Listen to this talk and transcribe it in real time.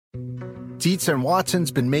Dietz and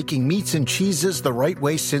Watson's been making meats and cheeses the right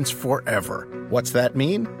way since forever. What's that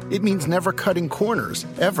mean? It means never cutting corners,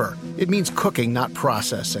 ever. It means cooking, not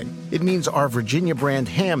processing. It means our Virginia brand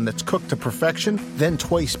ham that's cooked to perfection, then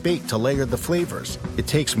twice baked to layer the flavors. It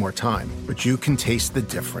takes more time, but you can taste the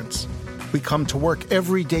difference. We come to work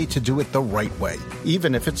every day to do it the right way,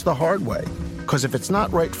 even if it's the hard way. Because if it's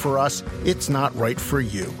not right for us, it's not right for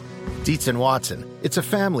you. Dietz and Watson, it's a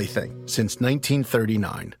family thing since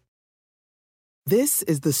 1939. This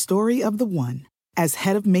is the story of the one. As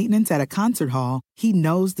head of maintenance at a concert hall, he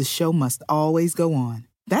knows the show must always go on.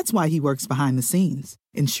 That's why he works behind the scenes,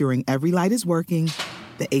 ensuring every light is working,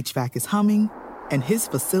 the HVAC is humming, and his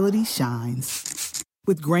facility shines.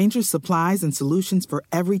 With Grainger's supplies and solutions for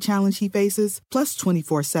every challenge he faces, plus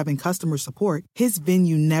 24/7 customer support, his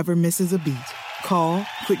venue never misses a beat. Call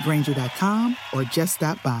quickgrainger.com or just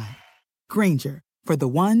stop by. Grainger, for the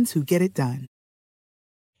ones who get it done.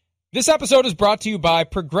 This episode is brought to you by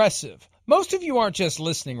Progressive. Most of you aren't just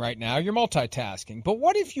listening right now, you're multitasking. But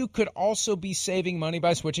what if you could also be saving money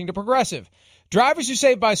by switching to Progressive? Drivers who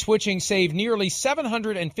save by switching save nearly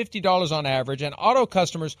 $750 on average, and auto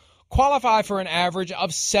customers qualify for an average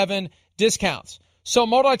of 7 discounts. So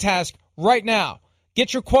multitask right now.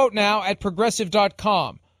 Get your quote now at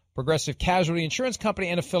Progressive.com. Progressive Casualty Insurance Company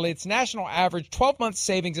and affiliates. National average 12-month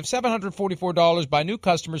savings of $744 by new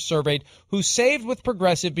customers surveyed who saved with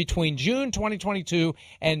Progressive between June 2022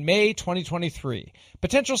 and May 2023.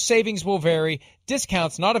 Potential savings will vary.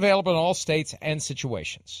 Discounts not available in all states and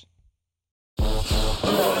situations.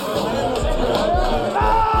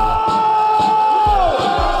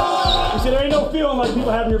 See, there ain't no feeling like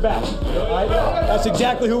people having your back. Right? That's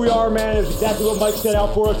exactly who we are, man. It's exactly what Mike set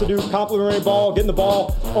out for us to do. Complimentary ball, getting the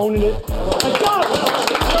ball, owning it. And got it!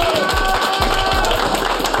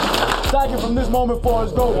 Second from this moment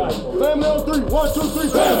forward, let's go. Family on 3. 1, 2, 3,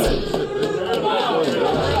 family!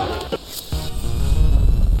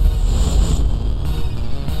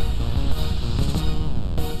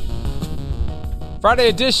 Friday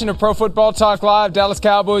edition of Pro Football Talk Live. Dallas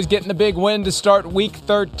Cowboys getting the big win to start Week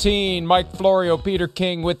 13. Mike Florio, Peter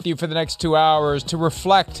King with you for the next 2 hours to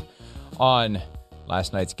reflect on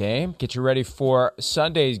last night's game, get you ready for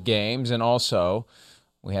Sunday's games, and also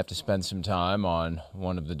we have to spend some time on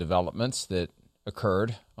one of the developments that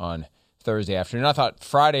occurred on Thursday afternoon. I thought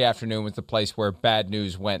Friday afternoon was the place where bad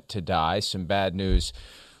news went to die. Some bad news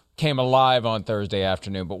came alive on Thursday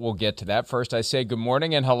afternoon, but we'll get to that. First, I say good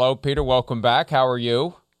morning and hello, Peter. Welcome back. How are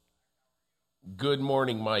you? Good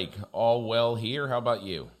morning, Mike. All well here. How about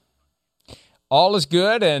you? All is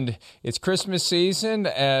good, and it's Christmas season,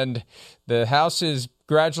 and the house is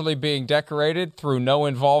gradually being decorated through no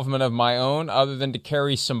involvement of my own other than to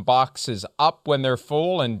carry some boxes up when they're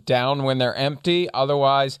full and down when they're empty.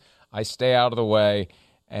 Otherwise, I stay out of the way,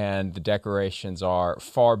 and the decorations are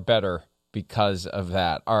far better because of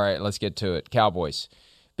that. All right, let's get to it. Cowboys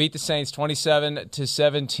beat the Saints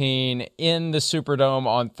 27-17 in the Superdome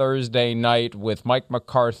on Thursday night with Mike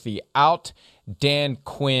McCarthy out, Dan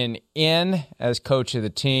Quinn in as coach of the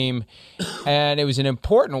team. And it was an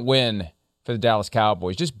important win for the Dallas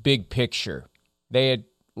Cowboys, just big picture. They had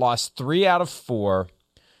lost 3 out of 4.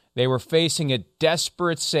 They were facing a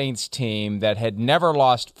desperate Saints team that had never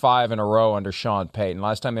lost 5 in a row under Sean Payton.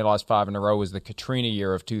 Last time they lost 5 in a row was the Katrina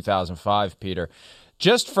year of 2005, Peter.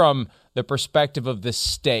 Just from the perspective of the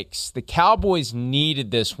stakes, the Cowboys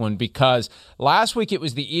needed this one because last week it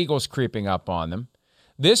was the Eagles creeping up on them.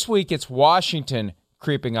 This week it's Washington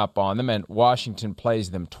creeping up on them, and Washington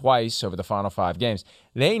plays them twice over the final 5 games.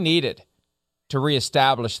 They needed to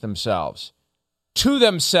reestablish themselves. To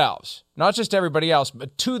themselves, not just everybody else,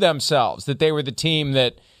 but to themselves, that they were the team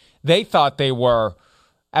that they thought they were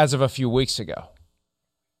as of a few weeks ago.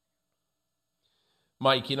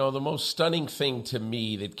 Mike, you know, the most stunning thing to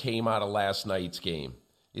me that came out of last night's game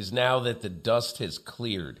is now that the dust has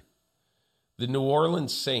cleared, the New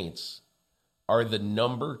Orleans Saints are the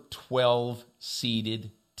number 12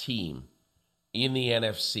 seeded team in the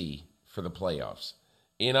NFC for the playoffs.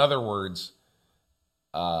 In other words,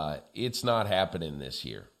 it's not happening this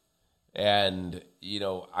year. And, you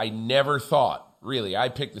know, I never thought, really, I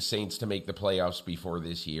picked the Saints to make the playoffs before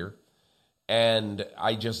this year. And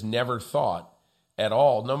I just never thought at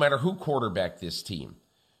all, no matter who quarterbacked this team,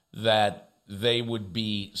 that they would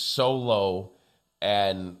be so low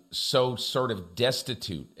and so sort of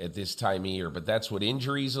destitute at this time of year. But that's what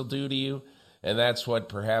injuries will do to you. And that's what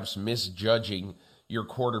perhaps misjudging your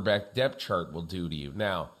quarterback depth chart will do to you.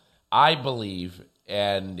 Now, I believe,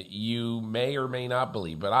 and you may or may not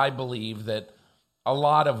believe, but I believe that a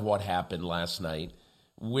lot of what happened last night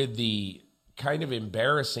with the kind of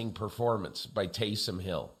embarrassing performance by Taysom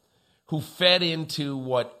Hill, who fed into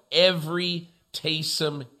what every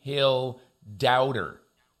Taysom Hill doubter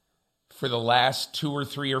for the last 2 or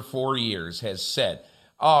 3 or 4 years has said,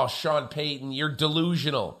 oh, Sean Payton, you're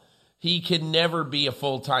delusional. He can never be a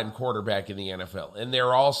full-time quarterback in the NFL. And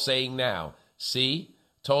they're all saying now, see,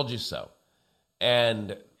 told you so.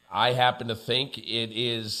 And I happen to think it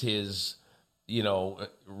is his,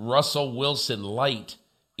 Russell Wilson light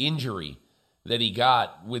injury that he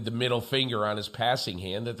got with the middle finger on his passing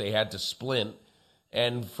hand that they had to splint.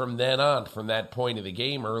 And from then on, from that point of the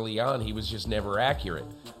game early on, he was just never accurate.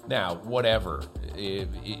 Now, whatever.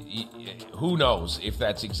 Who knows if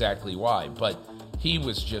that's exactly why. But he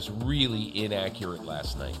was just really inaccurate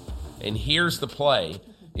last night. And here's the play,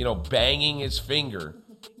 banging his finger,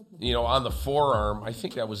 on the forearm. I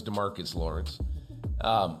think that was DeMarcus Lawrence,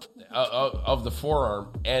 of the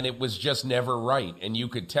forearm. And it was just never right. And you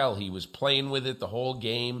could tell he was playing with it the whole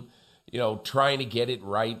game, trying to get it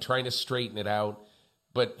right, trying to straighten it out.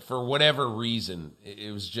 But for whatever reason,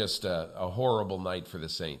 it was just a horrible night for the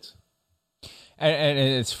Saints. And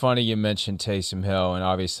it's funny you mentioned Taysom Hill, and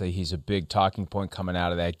obviously he's a big talking point coming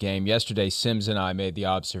out of that game. Yesterday, Sims and I made the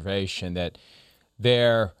observation that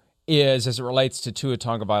there is, as it relates to Tua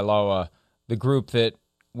Tagovailoa, the group that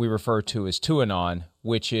we refer to as Tuanon,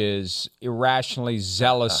 which is irrationally,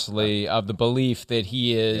 zealously of the belief that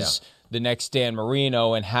he is the next Dan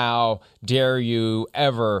Marino, and how dare you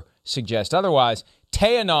ever suggest otherwise.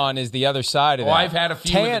 Tayanon is the other side of that. I've had a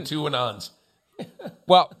few of the Tuanons.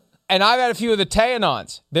 Well, and I've had a few of the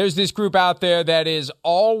Tayanons. There's this group out there that is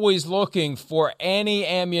always looking for any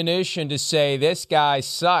ammunition to say, this guy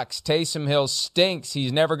sucks. Taysom Hill stinks.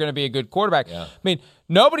 He's never going to be a good quarterback. Yeah. I mean,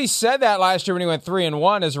 nobody said that last year when he went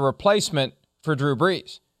 3-1 as a replacement for Drew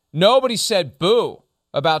Brees. Nobody said boo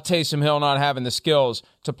about Taysom Hill not having the skills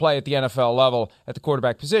to play at the NFL level at the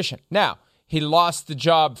quarterback position. Now, he lost the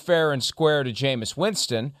job fair and square to Jameis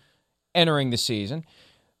Winston entering the season.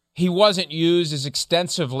 He wasn't used as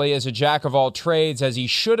extensively as a jack of all trades as he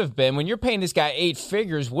should have been. When you're paying this guy 8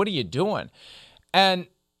 figures, what are you doing? And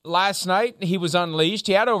last night, he was unleashed.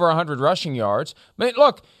 He had over 100 rushing yards. I mean,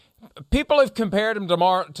 look, people have compared him to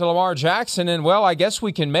Lamar Jackson, and, well, I guess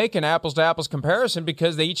we can make an apples-to-apples comparison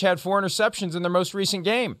because they each had 4 interceptions in their most recent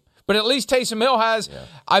game. But at least Taysom Hill has,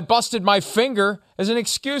 I busted my finger as an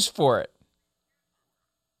excuse for it.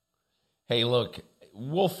 Hey, look,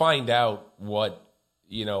 we'll find out what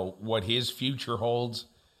his future holds.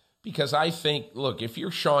 Because I think, look, if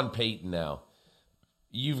you're Sean Payton now,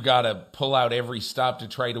 you've got to pull out every stop to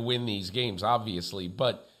try to win these games, obviously.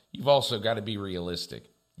 But you've also got to be realistic.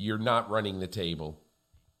 You're not running the table.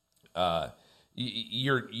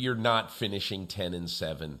 You're not finishing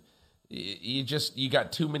 10-7. You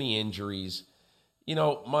got too many injuries.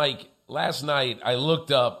 Mike, last night I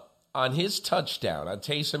looked up on his touchdown, on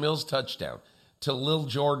Taysom Hill's touchdown, to Lil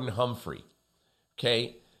Jordan Humphrey.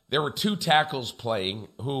 Okay, there were 2 tackles playing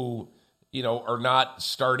who, are not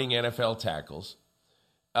starting NFL tackles,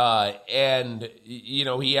 and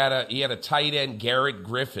he had a tight end, Garrett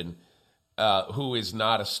Griffin, who is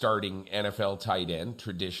not a starting NFL tight end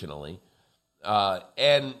traditionally,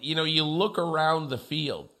 and you look around the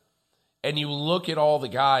field, and you look at all the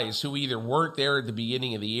guys who either weren't there at the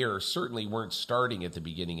beginning of the year or certainly weren't starting at the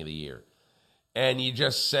beginning of the year, and you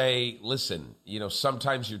just say, listen,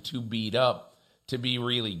 sometimes you're too beat up to be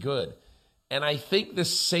really good. And I think the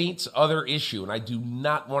Saints' other issue, and I do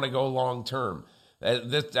not want to go long-term,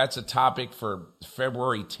 that's a topic for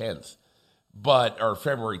February 10th, or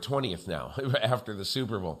February 20th now, after the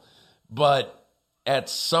Super Bowl. But at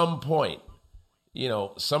some point,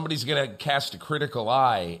 somebody's going to cast a critical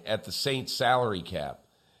eye at the Saints' salary cap,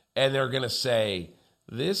 and they're going to say,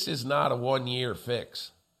 this is not a one-year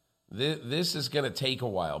fix. This is going to take a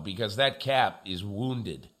while because that cap is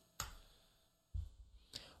wounded.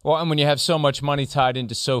 Well, and when you have so much money tied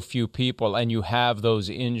into so few people and you have those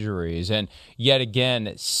injuries, and yet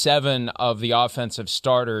again, 7 of the offensive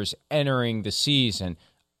starters entering the season,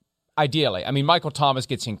 ideally, I mean, Michael Thomas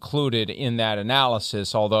gets included in that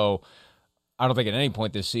analysis, although I don't think at any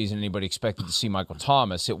point this season anybody expected to see Michael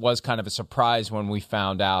Thomas. It was kind of a surprise when we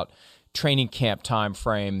found out training camp time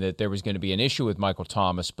frame that there was going to be an issue with Michael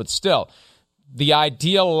Thomas, but still, the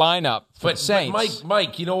ideal lineup for the Saints. But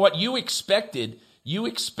Mike, you know what? You expected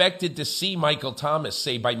to see Michael Thomas,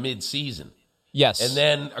 say, by mid-season. Yes. And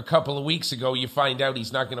then a couple of weeks ago, you find out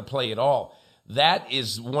he's not going to play at all. That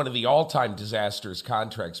is one of the all-time disastrous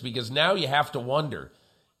contracts because now you have to wonder,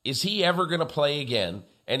 is he ever going to play again?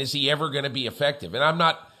 And is he ever going to be effective? And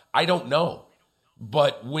I don't know.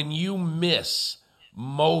 But when you miss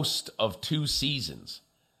most of 2 seasons,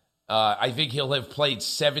 I think he'll have played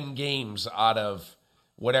 7 games out of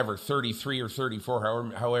whatever, 33 or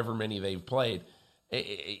 34, however many they've played,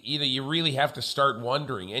 you really have to start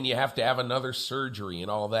wondering, and you have to have another surgery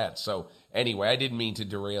and all that. So anyway, I didn't mean to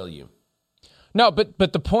derail you. No, but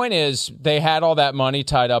the point is they had all that money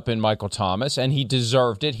tied up in Michael Thomas, and he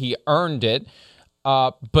deserved it. He earned it,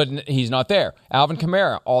 but he's not there. Alvin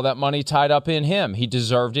Kamara, all that money tied up in him. He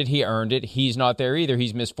deserved it. He earned it. He's not there either.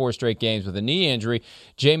 He's missed 4 straight games with a knee injury.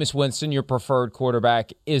 Jameis Winston, your preferred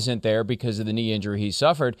quarterback, isn't there because of the knee injury he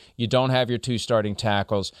suffered. You don't have your 2 starting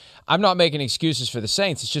tackles. I'm not making excuses for the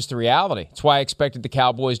Saints. It's just the reality. It's why I expected the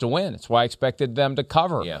Cowboys to win. It's why I expected them to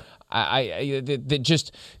cover. Yeah. I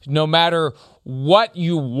just, no matter what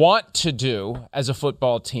you want to do as a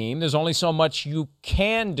football team, there's only so much you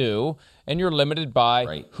can do, and you're limited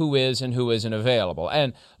by who is and who isn't available.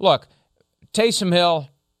 And look, Taysom Hill,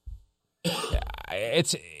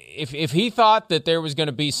 if he thought that there was going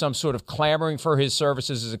to be some sort of clamoring for his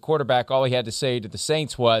services as a quarterback, all he had to say to the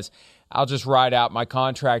Saints was, I'll just ride out my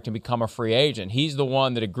contract and become a free agent. He's the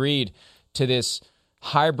one that agreed to this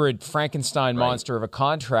hybrid Frankenstein monster of a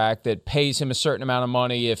contract that pays him a certain amount of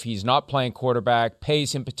money if he's not playing quarterback,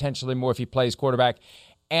 pays him potentially more if he plays quarterback,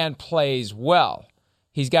 and plays well.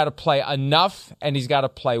 He's got to play enough, and he's got to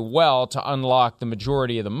play well to unlock the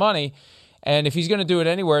majority of the money. And if he's going to do it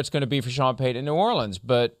anywhere, it's going to be for Sean Payton in New Orleans.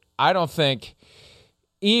 But I don't think,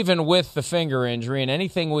 even with the finger injury and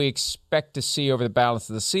anything we expect to see over the balance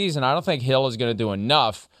of the season, I don't think Hill is going to do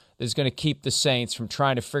enough that's going to keep the Saints from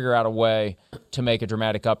trying to figure out a way to make a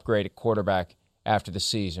dramatic upgrade at quarterback after the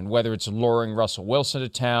season, whether it's luring Russell Wilson to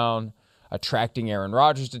town, attracting Aaron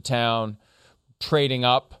Rodgers to town, trading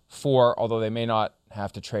up for, although they may not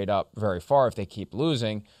have to trade up very far if they keep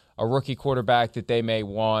losing, a rookie quarterback that they may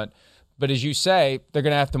want. But as you say, they're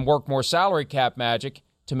going to have to work more salary cap magic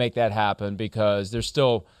to make that happen because they're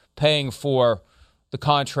still paying for the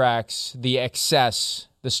contracts, the excess,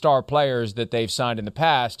 the star players that they've signed in the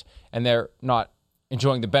past, and they're not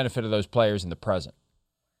enjoying the benefit of those players in the present.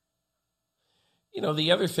 You know,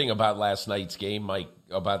 the other thing about last night's game, Mike,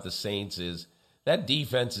 about the Saints is that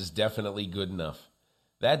defense is definitely good enough.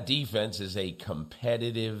 That defense is a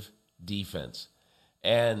competitive defense.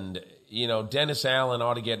 And, you know, Dennis Allen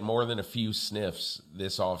ought to get more than a few sniffs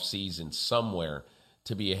this offseason somewhere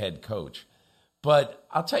to be a head coach. But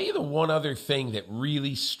I'll tell you the one other thing that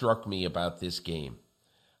really struck me about this game.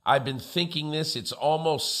 I've been thinking this. It's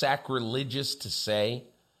almost sacrilegious to say,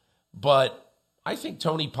 but I think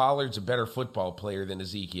Tony Pollard's a better football player than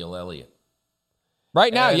Ezekiel Elliott.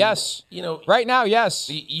 Right now, yes. You know, right now, yes.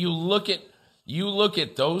 You look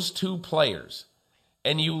at those 2 players,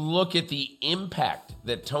 and you look at the impact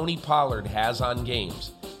that Tony Pollard has on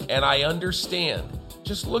games. And I understand.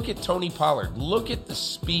 Just look at Tony Pollard. Look at the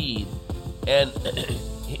speed, and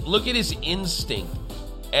look at his instinct.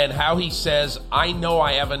 And how he says, I know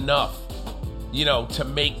I have enough, you know, to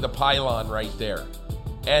make the pylon right there.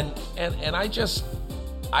 And I just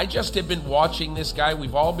have been watching this guy.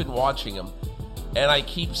 We've all been watching him. And I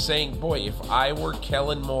keep saying, boy, if I were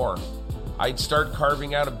Kellen Moore, I'd start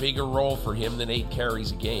carving out a bigger role for him than 8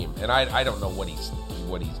 carries a game. And I don't know what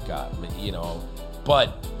he's got, you know.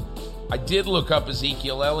 But I did look up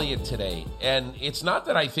Ezekiel Elliott today. And it's not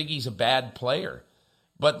that I think he's a bad player.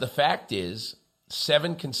 But the fact is,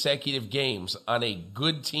 7 consecutive games on a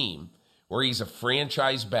good team where he's a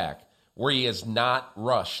franchise back, where he has not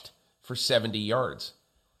rushed for 70 yards.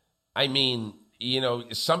 I mean, you know,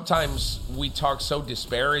 sometimes we talk so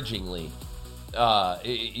disparagingly,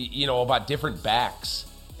 you know, about different backs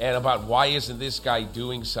and about why isn't this guy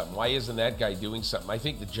doing something? Why isn't that guy doing something? I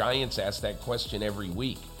think the Giants ask that question every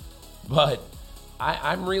week. But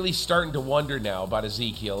I'm really starting to wonder now about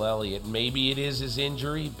Ezekiel Elliott. Maybe it is his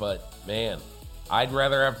injury, but, man, I'd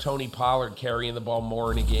rather have Tony Pollard carrying the ball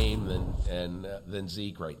more in a game than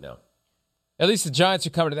Zeke right now. At least the Giants are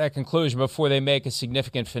coming to that conclusion before they make a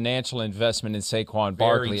significant financial investment in Saquon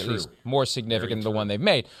Barkley, at least more significant than the one they've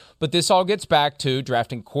made. But this all gets back to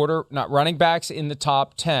drafting running backs in the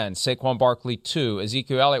top 10. Saquon Barkley, 2.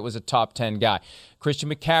 Ezekiel Elliott was a top 10 guy. Christian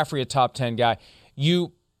McCaffrey, a top 10 guy.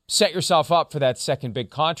 You set yourself up for that second big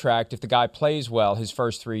contract if the guy plays well his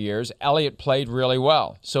first 3 years. Elliott played really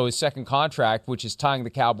well. So his second contract, which is tying the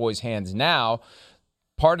Cowboys' hands now,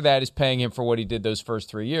 part of that is paying him for what he did those first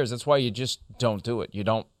 3 years. That's why you just don't do it. You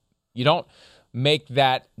don't make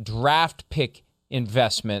that draft pick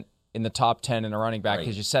investment in the top 10 in a running back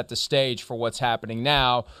because you set the stage for what's happening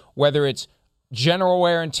now, whether it's general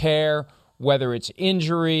wear and tear, whether it's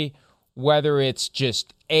injury, whether it's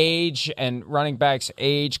just age, and running backs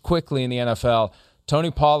age quickly in the NFL.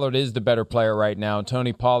 Tony Pollard is the better player right now.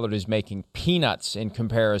 Tony Pollard is making peanuts in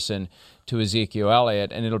comparison to Ezekiel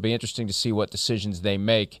Elliott, and it'll be interesting to see what decisions they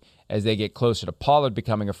make as they get closer to Pollard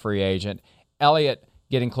becoming a free agent, Elliott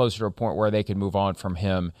getting closer to a point where they can move on from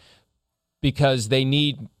him, because they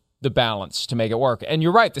need the balance to make it work. And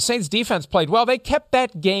you're right, the Saints defense played well. They kept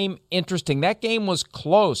that game interesting. That game was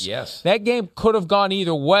close. Yes. That game could have gone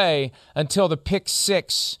either way until the pick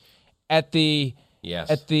six at the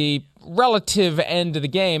relative end of the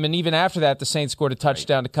game. And even after that, the Saints scored a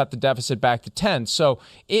touchdown to cut the deficit back to 10. So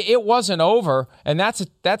it wasn't over, and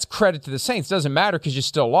that's credit to the Saints. Doesn't matter because you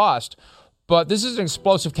still lost. But this is an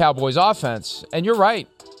explosive Cowboys offense. And you're right.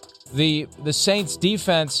 The Saints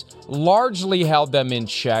defense largely held them in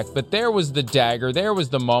check, but there was the dagger, there was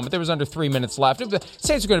the moment, there was under 3 minutes left. The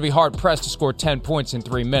Saints are going to be hard-pressed to score 10 points in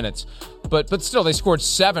 3 minutes, but still, they scored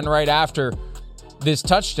 7 right after this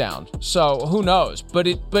touchdown. So who knows? But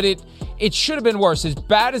it should have been worse. As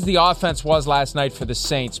bad as the offense was last night for the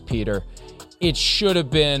Saints, Peter, it should have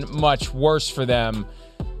been much worse for them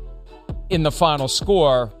in the final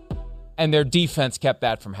score, and their defense kept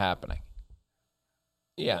that from happening.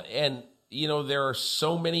 Yeah, and, there are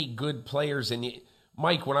so many good players. And,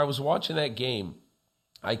 Mike, when I was watching that game,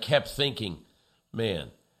 I kept thinking,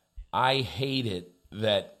 man, I hate it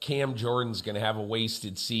that Cam Jordan's going to have a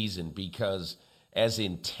wasted season, because as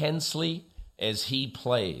intensely as he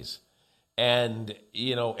plays and,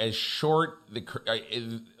 as short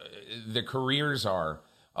the careers are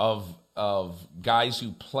of guys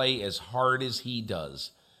who play as hard as he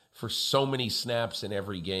does for so many snaps in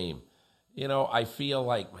every game, I feel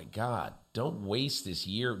like, my God, don't waste this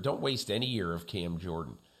year. Don't waste any year of Cam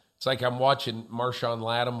Jordan. It's like I'm watching Marshawn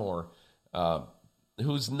Lattimore,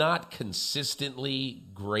 who's not consistently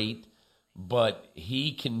great, but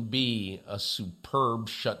he can be a superb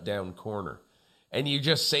shutdown corner. And you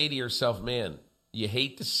just say to yourself, man, you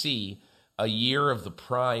hate to see a year of the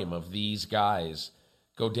prime of these guys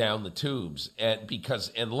go down the tubes.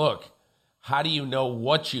 And look, how do you know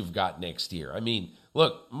what you've got next year? I mean,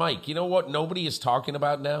 look, Mike, you know what nobody is talking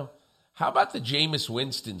about now? How about the Jameis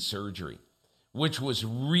Winston surgery, which was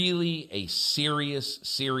really a serious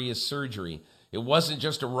surgery? It wasn't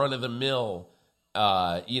just a run-of-the-mill,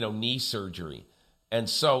 knee surgery. And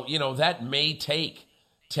so, that may take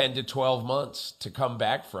 10 to 12 months to come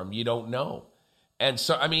back from. You don't know. And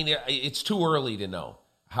so, I mean, it's too early to know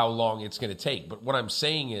how long it's going to take. But what I'm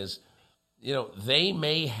saying is, they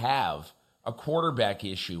may have a quarterback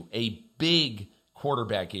issue, a big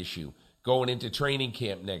quarterback issue going into training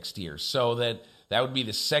camp next year, so that would be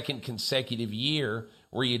the second consecutive year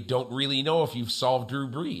where you don't really know if you've solved Drew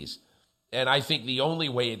Brees. And I think the only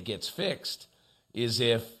way it gets fixed is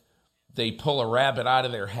if they pull a rabbit out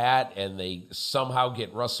of their hat and they somehow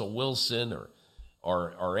get Russell Wilson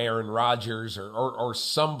or Aaron Rodgers or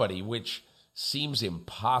somebody, which seems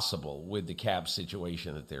impossible with the cap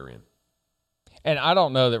situation that they're in. And I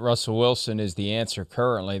don't know that Russell Wilson is the answer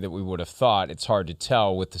currently that we would have thought. It's hard to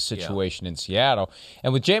tell with the situation in Seattle.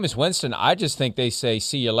 And with Jameis Winston, I just think they say,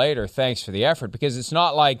 see you later, thanks for the effort, because it's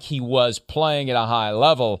not like he was playing at a high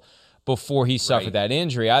level before he suffered that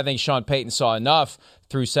injury. I think Sean Payton saw enough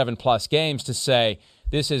through 7+ games to say,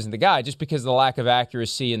 this isn't the guy, just because of the lack of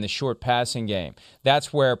accuracy in the short passing game.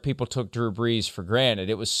 That's where people took Drew Brees for granted.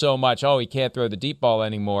 It was so much, he can't throw the deep ball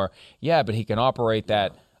anymore. Yeah, but he can operate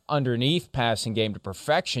that underneath passing game to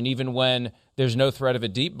perfection. Even when there's no threat of a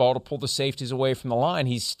deep ball to pull the safeties away from the line,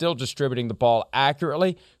 he's still distributing the ball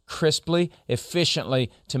accurately, crisply,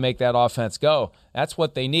 efficiently to make that offense go. That's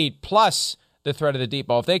what they need, plus the threat of the deep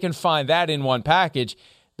ball. If they can find that in one package,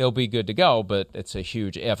 they'll be good to go, but it's a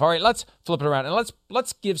huge if. All right, let's flip it around, and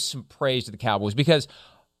let's give some praise to the Cowboys, because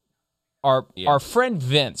our friend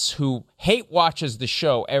Vince, who hate watches the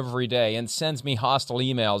show every day and sends me hostile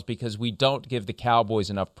emails because we don't give the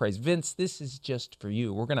Cowboys enough praise. Vince, this is just for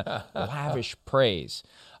you. We're going to lavish praise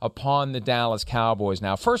upon the Dallas Cowboys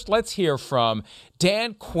now. First, let's hear from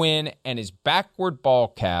Dan Quinn and his backward ball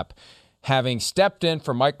cap, having stepped in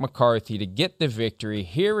for Mike McCarthy to get the victory.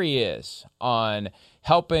 Here he is on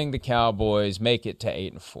helping the Cowboys make it to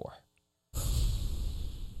 8-4.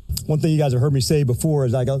 One thing you guys have heard me say before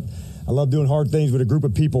is I love doing hard things with a group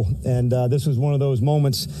of people, and this was one of those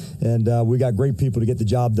moments, and we got great people to get the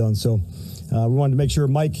job done. So we wanted to make sure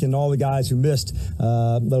Mike and all the guys who missed,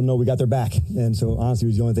 let them know we got their back. And so honestly, it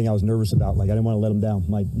was the only thing I was nervous about. Like, I didn't want to let him down,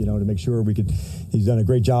 Mike, to make sure we could. He's done a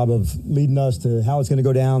great job of leading us to how it's going to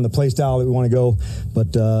go down, the play style that we want to go. But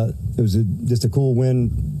it was just a cool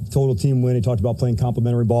win. Total team win. He talked about playing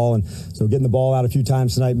complimentary ball, and so getting the ball out a few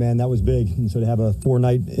times tonight, man, that was big. And so to have a 4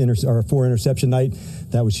 interception night,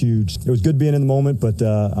 that was huge. It was good being in the moment, but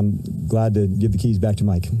I'm glad to give the keys back to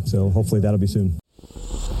Mike. So hopefully that'll be soon.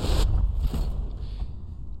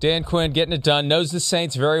 Dan Quinn getting it done, knows the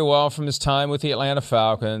Saints very well from his time with the Atlanta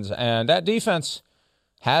Falcons, and that defense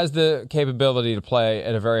has the capability to play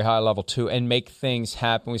at a very high level too and make things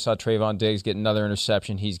happen. We saw Trayvon Diggs get another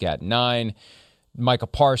interception. He's got 9. Micah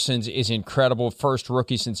Parsons is incredible. First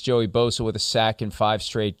rookie since Joey Bosa with a sack in 5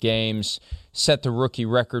 straight games. Set the rookie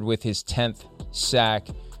record with his 10th sack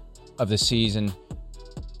of the season.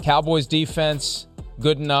 Cowboys defense,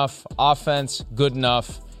 good enough. Offense, good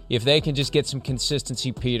enough. If they can just get some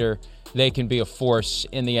consistency, Peter, they can be a force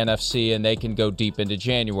in the NFC and they can go deep into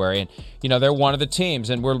January. And, you know, they're one of the teams,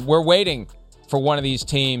 and we're waiting for one of these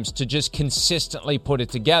teams to just consistently put it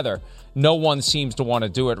together. No one seems to want to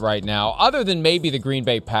do it right now, other than maybe the Green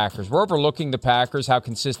Bay Packers. We're overlooking the Packers, how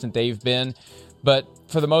consistent they've been. But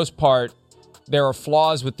for the most part, there are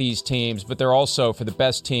flaws with these teams, but there are also, for the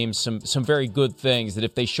best teams, some very good things that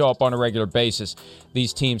if they show up on a regular basis,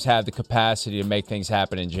 these teams have the capacity to make things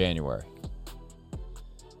happen in January.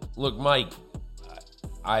 Look, Mike,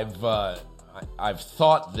 I've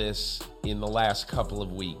thought this in the last couple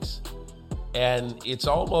of weeks, and it's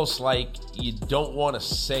almost like you don't want to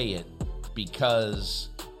say it because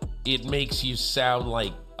it makes you sound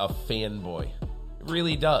like a fanboy. It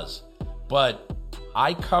really does. But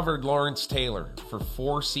I covered Lawrence Taylor for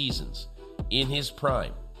 4 seasons in his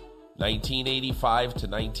prime, 1985 to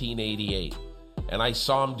 1988, and I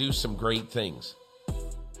saw him do some great things.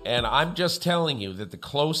 And I'm just telling you that the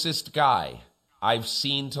closest guy I've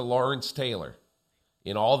seen to Lawrence Taylor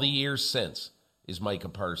in all the years since is Micah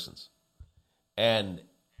Parsons. And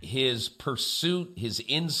his pursuit, his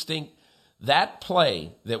instinct, that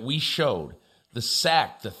play that we showed, the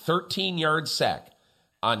sack, the 13-yard sack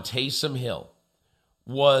on Taysom Hill,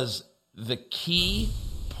 was the key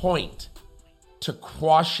point to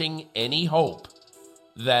quashing any hope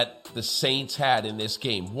that the Saints had in this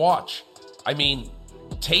game. Watch. I mean,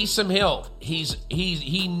 Taysom Hill,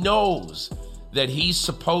 he knows that he's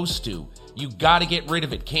supposed to. You got to get rid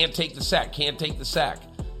of it. Can't take the sack.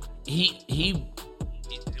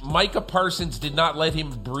 Micah Parsons did not let him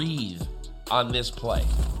breathe on this play.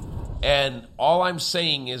 And all I'm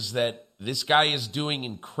saying is that this guy is doing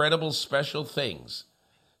incredible special things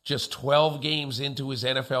just 12 games into his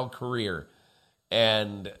NFL career.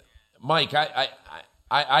 And Mike,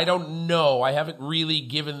 I don't know. I haven't really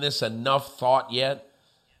given this enough thought yet,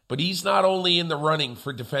 but he's not only in the running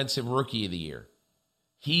for Defensive Rookie of the Year.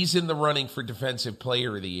 He's in the running for Defensive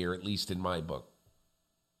Player of the Year, at least in my book.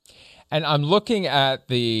 And I'm looking at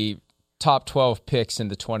the top 12 picks in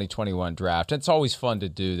the 2021 draft. It's always fun to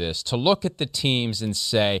do this, to look at the teams and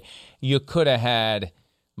say, you could have had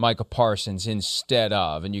Micah Parsons instead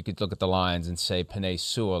of, and you could look at the Lions and say Penei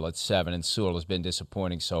Sewell at 7, and Sewell has been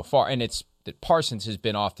disappointing so far. And it's that Parsons has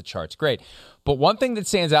been off the charts great. But one thing that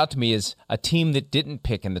stands out to me is a team that didn't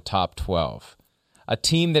pick in the top 12. A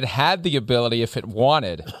team that had the ability, if it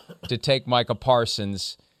wanted, to take Micah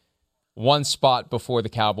Parsons one spot before the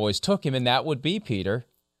Cowboys took him, and that would be, Peter,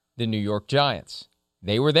 the New York Giants.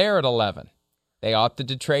 They were there at 11. They opted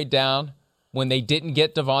to trade down. When they didn't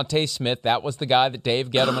get Devontae Smith, that was the guy that Dave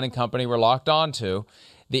Gettleman and company were locked on to.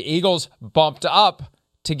 The Eagles bumped up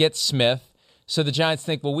to get Smith, so the Giants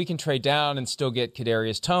think, well, we can trade down and still get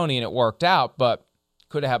Kadarius Toney, and it worked out, but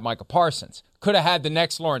could have had Micah Parsons. Could have had the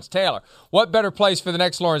next Lawrence Taylor. What better place for the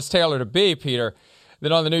next Lawrence Taylor to be, Peter,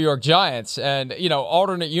 than on the New York Giants? And, you know,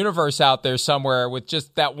 alternate universe out there somewhere with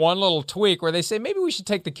just that one little tweak where they say, maybe we should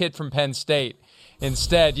take the kid from Penn State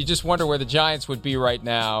instead. You just wonder where the Giants would be right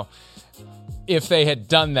now if they had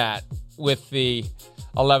done that with the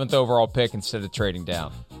 11th overall pick instead of trading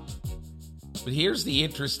down. But here's the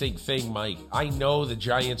interesting thing, Mike. I know the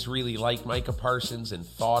Giants really like Micah Parsons and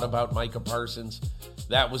thought about Micah Parsons.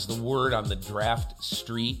 That was the word on the draft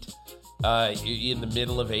street in the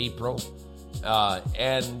middle of April.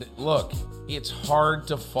 And look, it's hard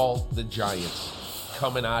to fault the Giants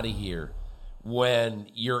coming out of here when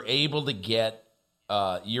you're able to get,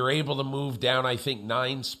 you're able to move down, I think,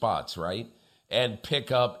 9 spots, right? And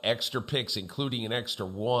pick up extra picks, including an extra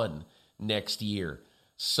 1 next year.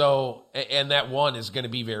 So, and that 1 is going to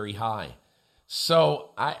be very high.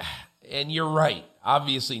 So, and you're right.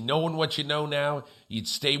 Obviously, knowing what you know now, you'd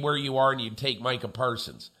stay where you are and you'd take Micah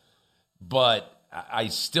Parsons. But I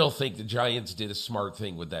still think the Giants did a smart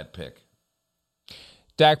thing with that pick.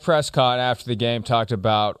 Dak Prescott, after the game, talked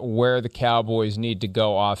about where the Cowboys need to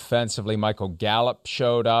go offensively. Michael Gallup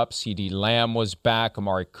showed up. CeeDee Lamb was back.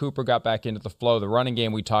 Amari Cooper got back into the flow. The running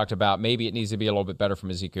game we talked about, maybe it needs to be a little bit better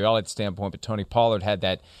from Ezekiel Elliott's standpoint, but Tony Pollard had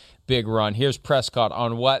that big run. Here's Prescott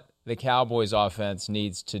on what the Cowboys offense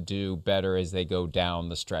needs to do better as they go down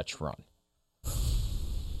the stretch run.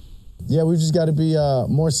 Yeah, we've just got to be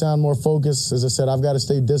more sound, more focused. As I said, I've got to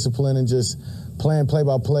stay disciplined and just playing play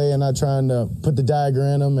by play and not trying to put the dagger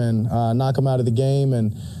in them and knock them out of the game.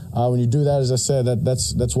 And when you do that, as I said,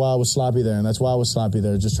 that's why I was sloppy there, and that's why I was sloppy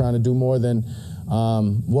there, just trying to do more than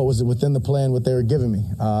what was within the plan, what they were giving me.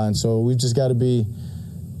 And so we've just got to be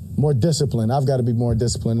more disciplined. I've got to be more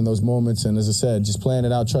disciplined in those moments. And as I said, just playing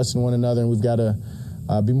it out, trusting one another, and we've got to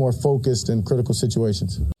be more focused in critical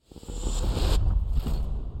situations.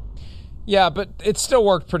 Yeah, but it still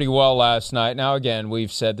worked pretty well last night. Now, again,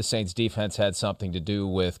 we've said the Saints' defense had something to do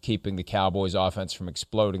with keeping the Cowboys' offense from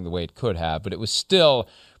exploding the way it could have, but it was still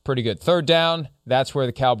pretty good. Third down, that's where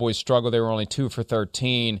the Cowboys struggled. They were only 2 for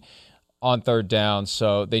 13 on third down,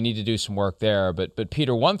 so they need to do some work there. But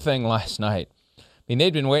Peter, one thing last night, I mean,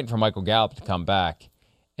 they'd been waiting for Michael Gallup to come back.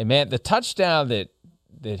 And, man, the touchdown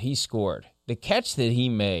that he scored, the catch that he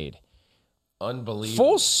made, unbelievable.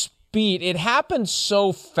 Full speed. It happened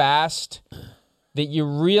so fast that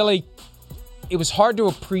it was hard to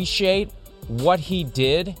appreciate what he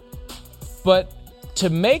did. But to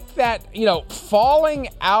make that, falling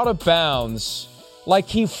out of bounds, like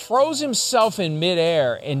he froze himself in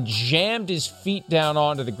midair and jammed his feet down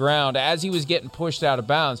onto the ground as he was getting pushed out of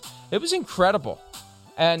bounds, it was incredible.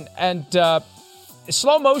 And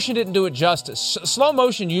slow motion didn't do it justice. Slow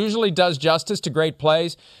motion usually does justice to great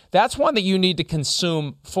plays. That's one that you need to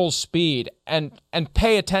consume full speed and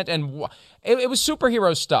pay attention. And it was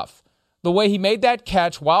superhero stuff. The way he made that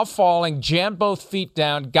catch while falling, jammed both feet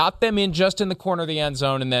down, got them in just in the corner of the end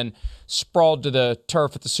zone, and then sprawled to the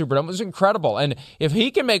turf at the Superdome. It was incredible. And if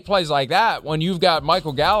he can make plays like that when you've got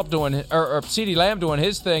Michael Gallup doing, or CeeDee Lamb doing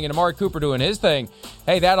his thing and Amari Cooper doing his thing,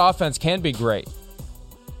 hey, that offense can be great.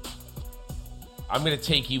 I'm going to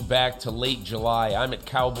take you back to late July. I'm at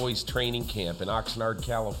Cowboys training camp in Oxnard,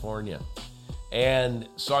 California. And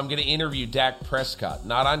so I'm going to interview Dak Prescott,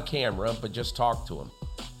 not on camera, but just talk to him.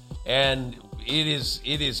 And it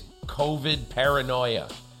is COVID paranoia.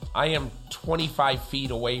 I am 25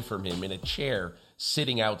 feet away from him in a chair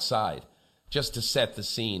sitting outside just to set the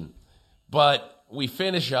scene. But we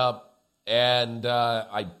finish up, and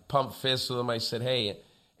I pump fists with him. I said, hey,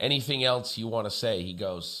 anything else you want to say? He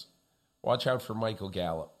goes, watch out for Michael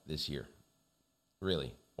Gallup this year.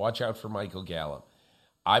 Really, watch out for Michael Gallup.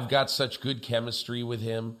 I've got such good chemistry with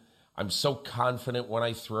him. I'm so confident when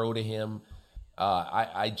I throw to him.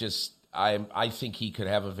 I think he could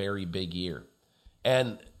have a very big year.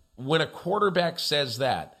 And when a quarterback says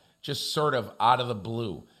that, just sort of out of the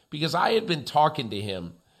blue, because I had been talking to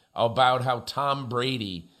him about how Tom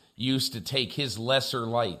Brady used to take his lesser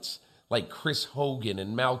lights, like Chris Hogan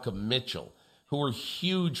and Malcolm Mitchell, who were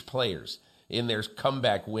huge players in their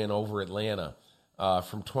comeback win over Atlanta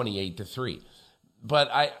from 28-3. But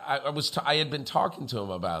I had been talking to him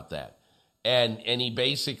about that, and he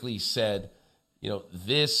basically said,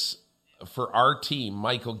 this, for our team,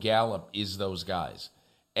 Michael Gallup is those guys.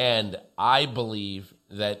 And I believe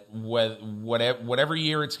that whatever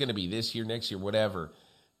year it's going to be, this year, next year, whatever,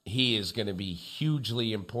 he is going to be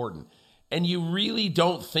hugely important. And you really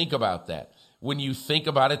don't think about that when you think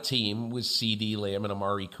about a team with CeeDee Lamb and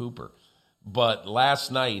Amari Cooper. But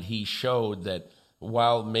last night he showed that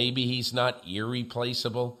while maybe he's not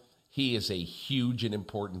irreplaceable, he is a huge and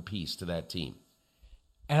important piece to that team.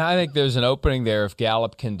 And I think there's an opening there if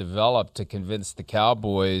Gallup can develop to convince the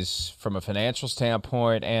Cowboys from a financial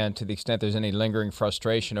standpoint, and to the extent there's any lingering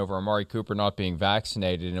frustration over Amari Cooper not being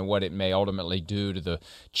vaccinated and what it may ultimately do to the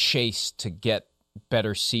chase to get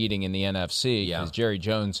better seeding in the NFC. Because Jerry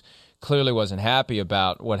Jones clearly wasn't happy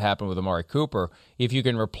about what happened with Amari Cooper. If you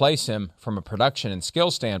can replace him from a production and skill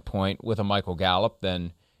standpoint with a Michael Gallup,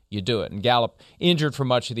 then you do it. And Gallup injured for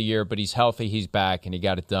much of the year, but he's healthy, he's back, and he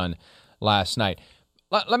got it done last night.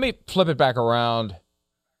 Let me flip it back around,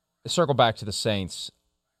 circle back to the Saints,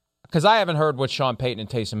 because I haven't heard what Sean Payton and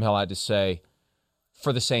Taysom Hill had to say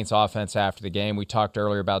for the Saints offense after the game. We talked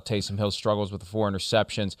earlier about Taysom Hill's struggles with the 4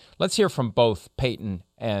 interceptions. Let's hear from both Payton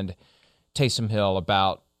and Taysom Hill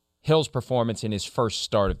about Hill's performance in his first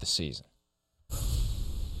start of the season.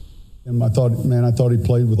 And I thought he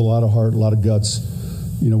played with a lot of heart, a lot of guts.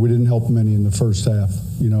 We didn't help him any in the first half.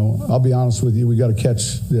 I'll be honest with you, we got to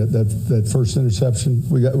catch that first interception.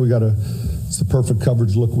 We got to. It's the perfect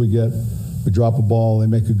coverage look we get. We drop a ball, they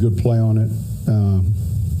make a good play on it.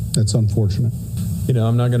 That's unfortunate.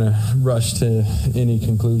 I'm not going to rush to any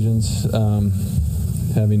conclusions,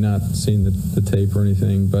 having not seen the tape or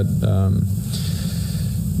anything. But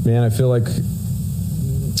man, I feel like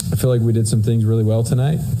we did some things really well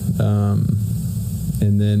tonight.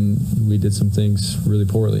 And then we did some things really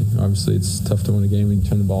poorly. Obviously, it's tough to win a game when you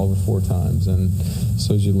turn the ball over 4 times. And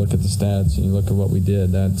so as you look at the stats and you look at what we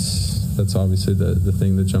did, that's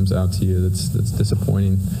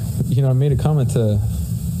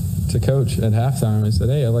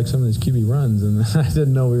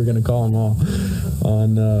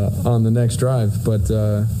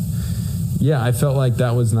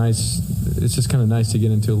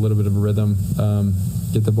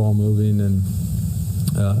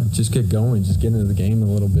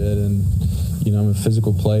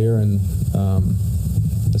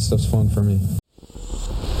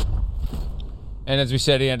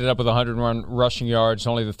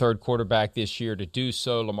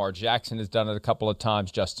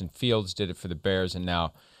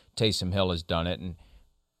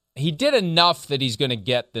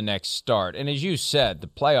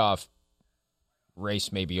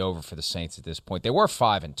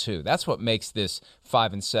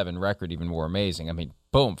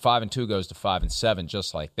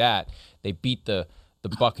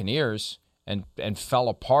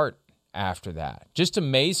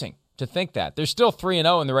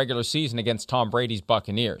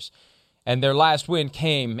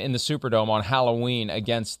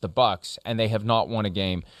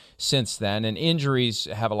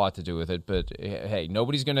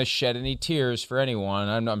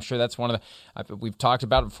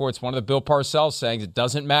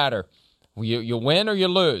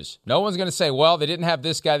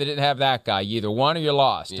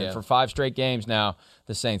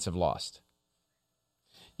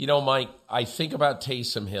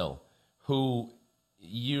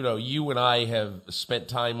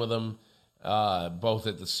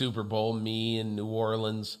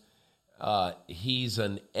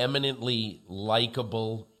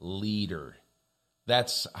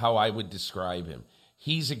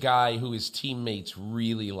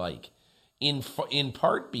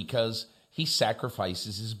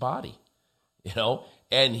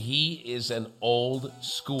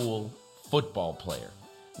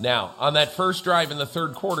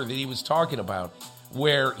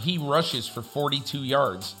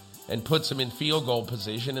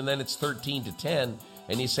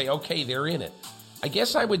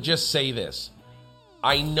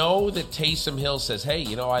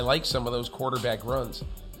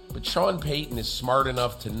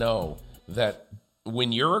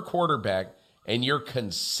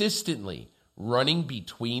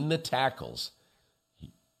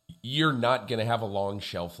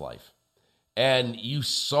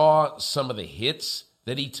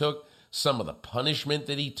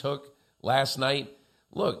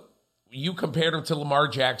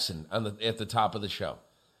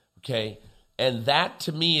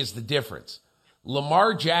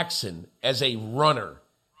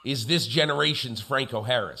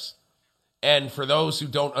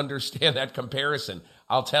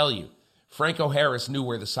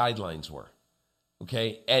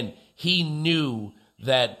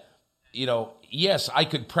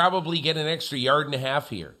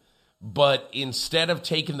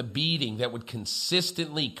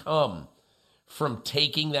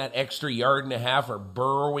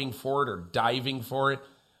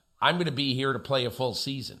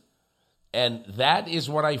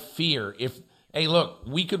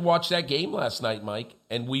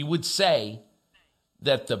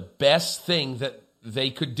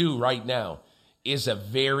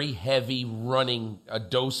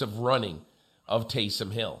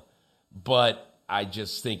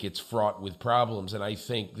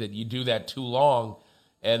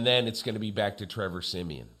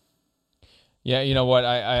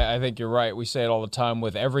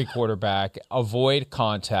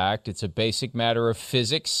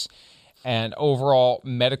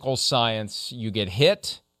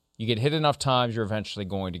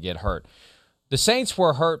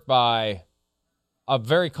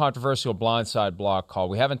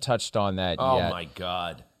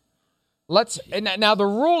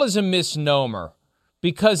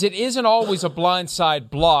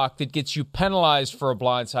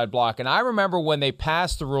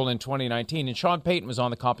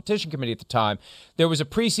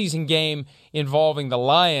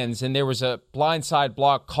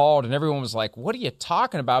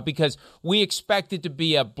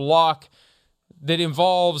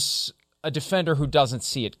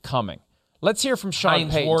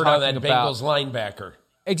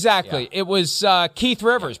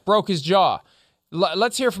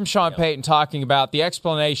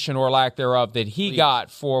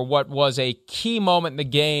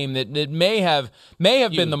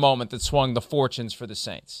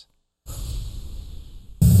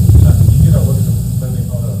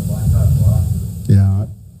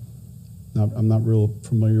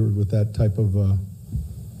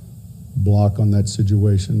block on that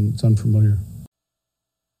situation. It's unfamiliar.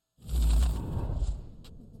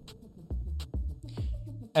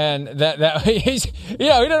 And that he's, he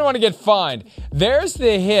doesn't want to get fined. There's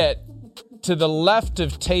the hit to the left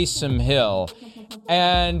of Taysom Hill,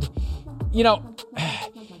 and here's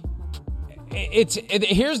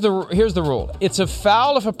the rule. It's a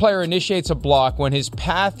foul if a player initiates a block when his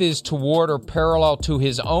path is toward or parallel to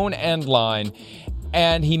his own end line,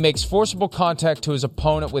 and he makes forcible contact to his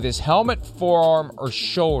opponent with his helmet, forearm, or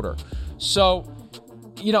shoulder. So,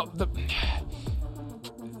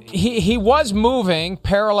 He was moving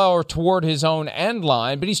parallel or toward his own end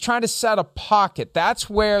line, but he's trying to set a pocket. That's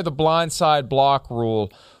where the blindside block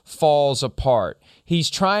rule falls apart. He's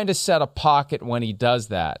trying to set a pocket when he does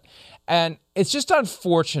that. And it's just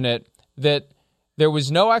unfortunate that there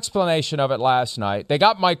was no explanation of it last night. They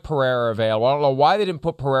got Mike Pereira available. I don't know why they didn't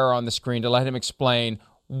put Pereira on the screen to let him explain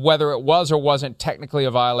whether it was or wasn't technically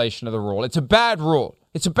a violation of the rule. It's a bad rule.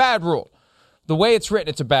 It's a bad rule. The way it's written,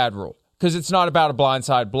 it's a bad rule. Because it's not about a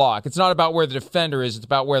blindside block. It's not about where the defender is. It's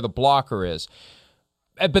about where the blocker is.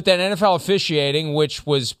 But then NFL officiating, which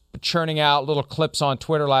was churning out little clips on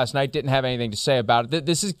Twitter last night, didn't have anything to say about it.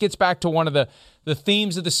 This gets back to one of the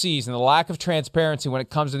themes of the season, the lack of transparency when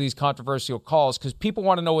it comes to these controversial calls, because people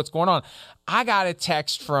want to know what's going on. I got a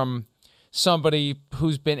text from somebody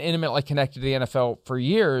who's been intimately connected to the NFL for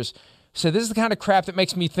years. So this is the kind of crap that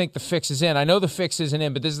makes me think the fix is in. I know the fix isn't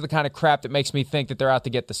in, but this is the kind of crap that makes me think that they're out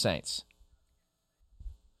to get the Saints.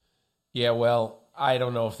 Yeah, well, I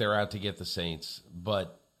don't know if they're out to get the Saints,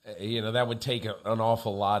 but, that would take an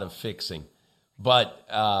awful lot of fixing. But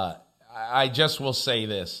I just will say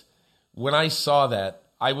this. When I saw that,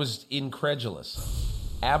 I was incredulous.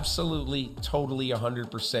 Absolutely, totally,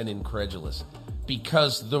 100% incredulous.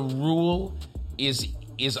 Because the rule is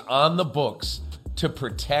on the books to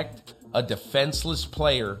protect a defenseless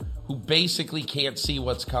player who basically can't see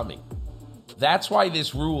what's coming. That's why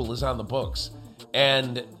this rule is on the books.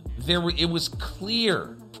 And it was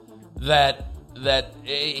clear that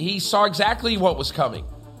he saw exactly what was coming,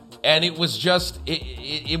 and it was just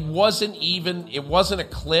it wasn't a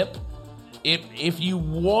clip. If you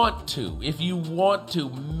want to,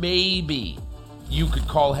 maybe you could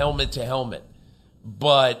call helmet to helmet,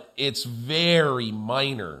 but it's very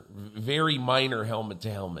minor helmet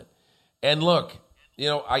to helmet. And look,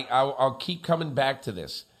 I'll keep coming back to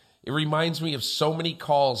this. It reminds me of so many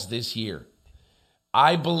calls this year.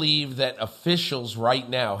 I believe that officials right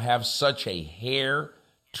now have such a hair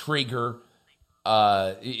trigger,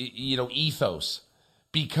 ethos,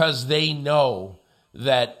 because they know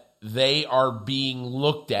that they are being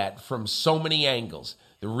looked at from so many angles.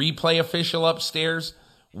 The replay official upstairs,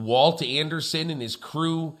 Walt Anderson and his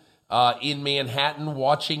crew in Manhattan,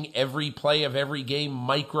 watching every play of every game,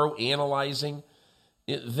 micro-analyzing.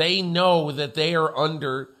 They know that they are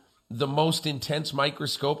under the most intense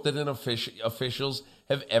microscope that officials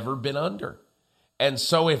have ever been under. And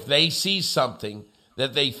so if they see something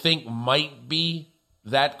that they think might be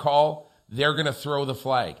that call, they're going to throw the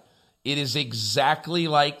flag. It is exactly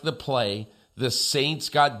like the play the Saints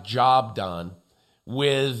got jobbed on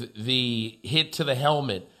with the hit to the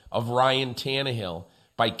helmet of Ryan Tannehill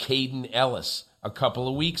by Caden Ellis a couple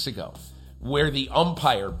of weeks ago, where the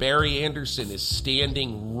umpire, Barry Anderson, is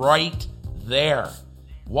standing right there.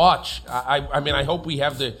 Watch. I hope we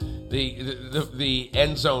have the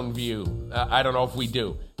end zone view. I don't know if we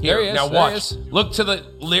do. Here, there he is. Now watch. Look to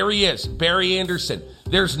there he is, Barry Anderson.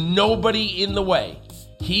 There's nobody in the way.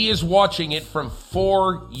 He is watching it from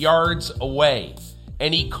 4 yards away,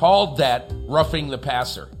 and he called that roughing the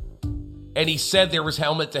passer. And he said there was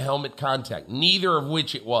helmet-to-helmet contact, neither of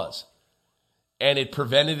which it was. And it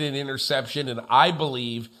prevented an interception, and I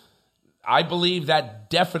believe that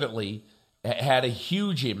definitely had a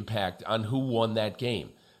huge impact on who won that game.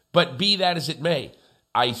 But be that as it may,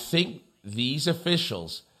 I think these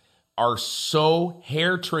officials are so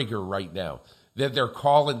hair-trigger right now that they're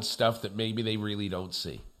calling stuff that maybe they really don't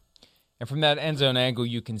see. And from that end zone angle,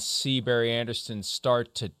 you can see Barry Anderson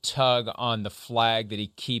start to tug on the flag that he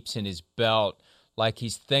keeps in his belt like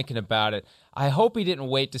he's thinking about it. I hope he didn't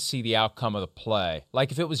wait to see the outcome of the play.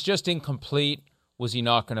 Like if it was just incomplete, was he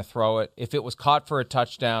not going to throw it? If it was caught for a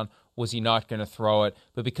touchdown, was he not going to throw it?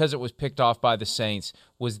 But because it was picked off by the Saints,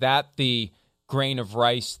 was that the grain of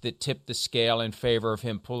rice that tipped the scale in favor of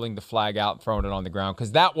him pulling the flag out and throwing it on the ground?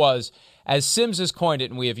 Because that was, as Sims has coined it,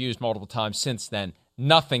 and we have used multiple times since then,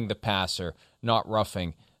 nothing the passer, not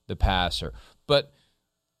roughing the passer. But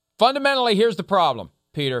fundamentally, here's the problem,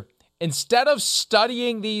 Peter. Instead of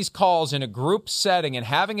studying these calls in a group setting and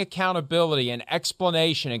having accountability and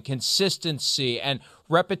explanation and consistency and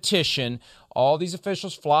repetition, all these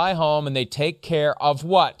officials fly home and they take care of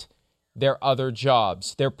what? Their other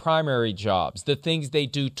jobs, their primary jobs, the things they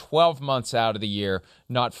do 12 months out of the year,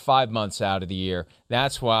 not 5 months out of the year.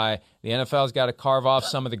 That's why the NFL's got to carve off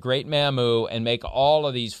some of the great mamu and make all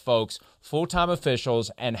of these folks full-time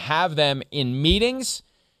officials and have them in meetings,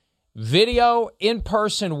 video, in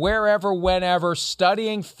person, wherever, whenever,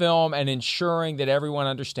 studying film and ensuring that everyone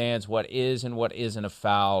understands what is and what isn't a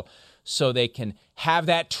foul, so they can have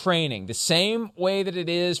that training the same way that it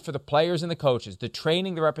is for the players and the coaches, the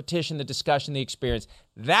training, the repetition, the discussion, the experience.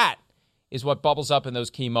 That is what bubbles up in those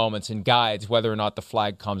key moments and guides whether or not the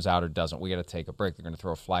flag comes out or doesn't. We got to take a break. They're going to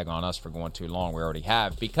throw a flag on us for going too long. We already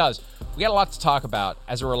have, because we got a lot to talk about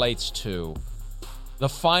as it relates to the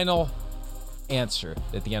final answer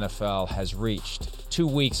that the NFL has reached 2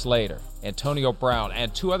 weeks later. Antonio Brown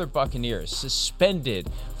and 2 other Buccaneers suspended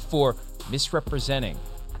for misrepresenting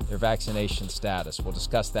their vaccination status. We'll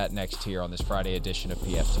discuss that next here on this Friday edition of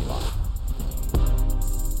PFT Live.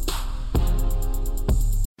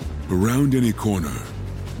 Around any corner,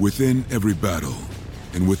 within every battle,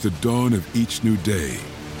 and with the dawn of each new day,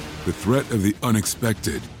 the threat of the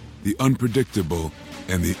unexpected, the unpredictable,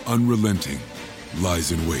 and the unrelenting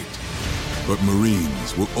lies in wait. But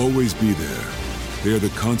Marines will always be there. They are the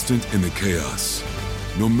constant in the chaos.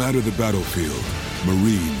 No matter the battlefield,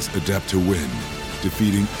 Marines adapt to win,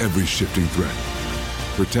 defeating every shifting threat,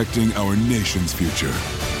 protecting our nation's future.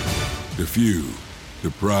 The few,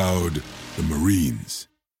 the proud, the Marines.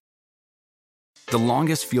 The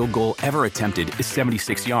longest field goal ever attempted is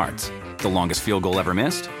 76 yards. The longest field goal ever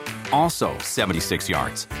missed? Also 76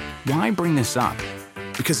 yards. Why bring this up?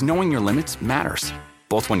 Because knowing your limits matters,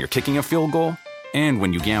 both when you're kicking a field goal and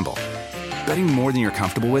when you gamble. Betting more than you're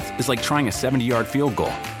comfortable with is like trying a 70-yard field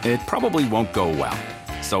goal. It probably won't go well.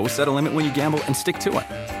 So set a limit when you gamble and stick to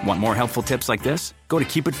it. Want more helpful tips like this? Go to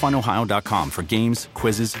keepitfunohio.com for games,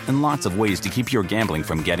 quizzes, and lots of ways to keep your gambling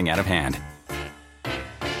from getting out of hand.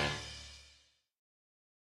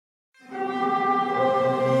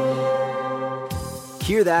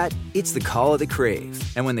 Hear that? It's the call of the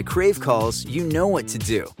Crave. And when the Crave calls, you know what to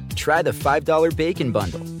do. Try the $5 Bacon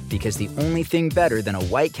Bundle, because the only thing better than a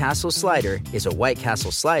White Castle slider is a White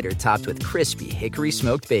Castle slider topped with crispy hickory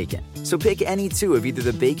smoked bacon. So pick any 2 of either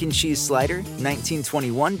the Bacon Cheese Slider,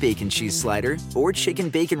 1921 Bacon Cheese Slider, or Chicken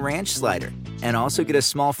Bacon Ranch Slider. And also get a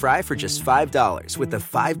small fry for just $5 with the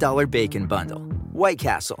 $5 Bacon Bundle. White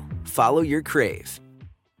Castle. Follow your Crave.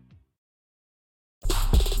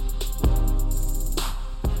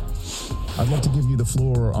 I'd like to give you the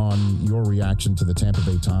floor on your reaction to the Tampa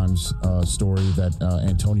Bay Times story that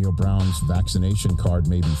Antonio Brown's vaccination card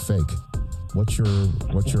may be fake. What's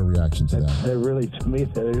your reaction to that? Really, to me,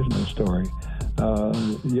 that is no story.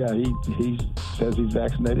 He says he's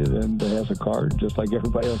vaccinated and has a card just like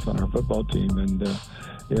everybody else on our football team. And,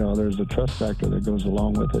 there's a trust factor that goes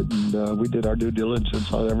along with it. And we did our due diligence.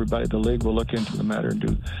 So everybody at the league will look into the matter and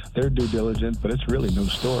do their due diligence, but it's really no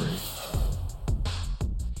story.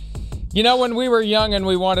 You know, when we were young and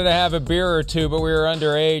we wanted to have a beer or two, but we were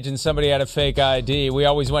underage and somebody had a fake ID, we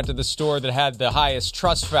always went to the store that had the highest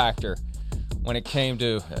trust factor when it came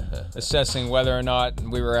to assessing whether or not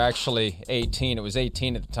we were actually 18. It was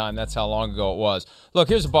 18 at the time. That's how long ago it was. Look,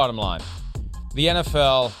 here's the bottom line. The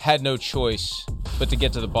NFL had no choice but to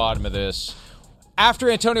get to the bottom of this. After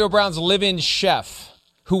Antonio Brown's live-in chef,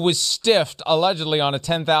 who was stiffed allegedly on a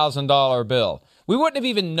 $10,000 bill, we wouldn't have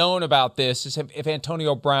even known about this if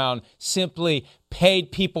Antonio Brown simply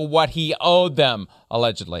paid people what he owed them,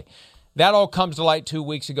 allegedly. That all comes to light 2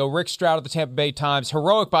 weeks ago. Rick Stroud of the Tampa Bay Times,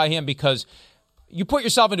 heroic by him, because you put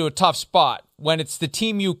yourself into a tough spot when it's the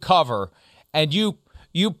team you cover and you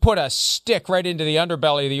put a stick right into the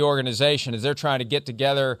underbelly of the organization as they're trying to get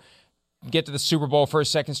together, get to the Super Bowl for a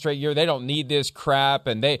second straight year. They don't need this crap.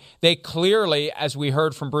 And they clearly, as we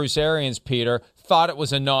heard from Bruce Arians, Peter, thought it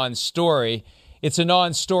was a non-story. It's a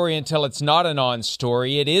non-story until it's not a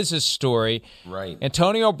non-story. It is a story. Right.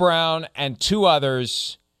 Antonio Brown and 2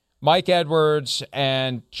 others, Mike Edwards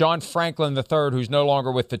and John Franklin III, who's no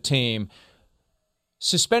longer with the team,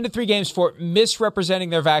 suspended 3 games for misrepresenting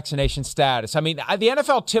their vaccination status. I mean, the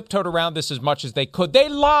NFL tiptoed around this as much as they could. They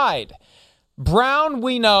lied. Brown,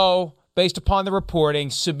 we know, based upon the reporting,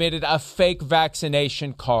 submitted a fake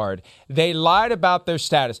vaccination card. They lied about their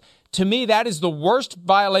status. To me, that is the worst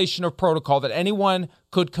violation of protocol that anyone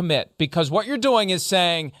could commit, because what you're doing is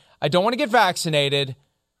saying, I don't want to get vaccinated,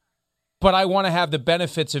 but I want to have the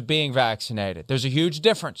benefits of being vaccinated. There's a huge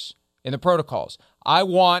difference in the protocols. I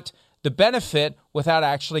want the benefit without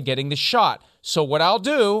actually getting the shot. So what I'll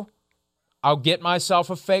do, I'll get myself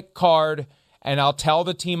a fake card and I'll tell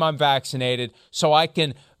the team I'm vaccinated so I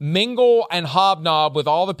can mingle and hobnob with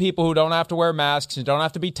all the people who don't have to wear masks and don't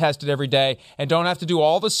have to be tested every day and don't have to do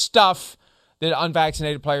all the stuff that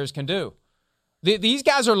unvaccinated players can do. These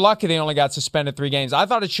guys are lucky they only got suspended 3 games. I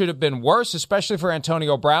thought it should have been worse, especially for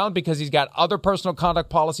Antonio Brown, because he's got other personal conduct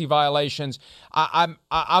policy violations.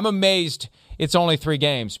 I'm amazed it's only 3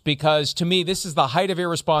 games, because to me, this is the height of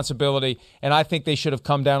irresponsibility, and I think they should have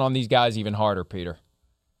come down on these guys even harder, Peter.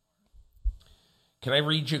 Can I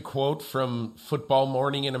read you a quote from Football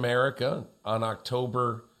Morning in America on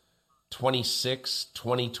October 26,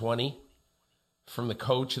 2020, from the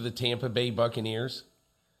coach of the Tampa Bay Buccaneers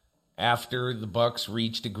after the Bucs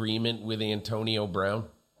reached agreement with Antonio Brown?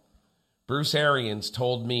 Bruce Arians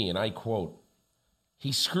told me, and I quote,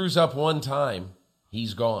 "He screws up one time,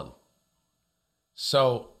 he's gone."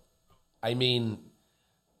 So, I mean,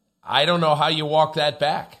 I don't know how you walk that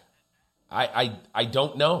back. I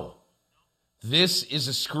don't know. This is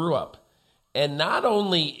a screw up. And not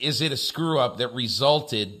only is it a screw up that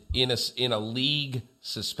resulted in a league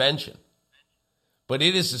suspension, but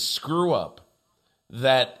it is a screw up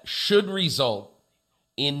that should result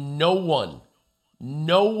in no one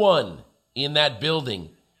in that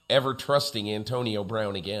building ever trusting Antonio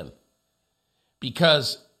Brown again.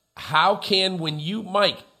 Because how can, when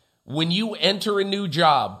you enter a new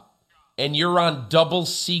job and you're on double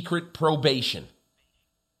secret probation,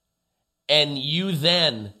 and you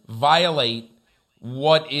then violate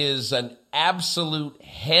what is an absolute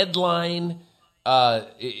headline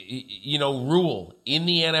rule in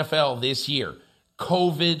the NFL this year,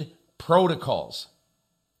 COVID protocols.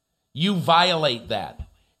 You violate that,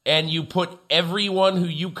 and you put everyone who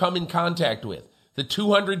you come in contact with, the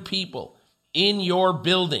 200 people in your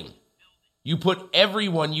building, you put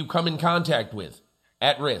everyone you come in contact with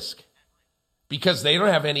at risk, because they don't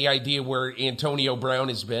have any idea where Antonio Brown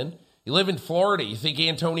has been. You live in Florida. You think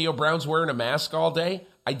Antonio Brown's wearing a mask all day?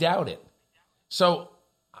 I doubt it. So,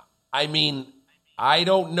 I mean, I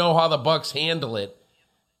don't know how the Bucs handle it,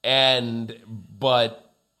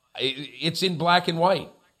 but it's in black and white.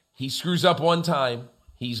 He screws up one time,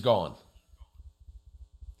 he's gone.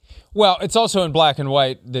 Well, it's also in black and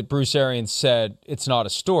white that Bruce Arians said it's not a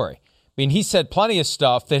story. I mean, he said plenty of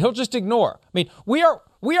stuff that he'll just ignore. I mean, we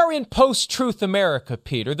are in post-truth America,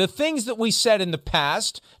 Peter. The things that we said in the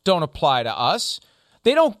past don't apply to us.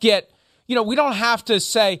 They don't get, we don't have to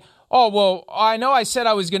say, oh, well, I know I said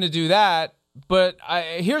I was going to do that, but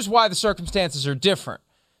here's why the circumstances are different.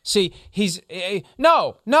 See,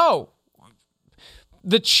 no.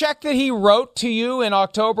 The check that he wrote to you in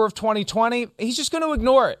October of 2020, he's just going to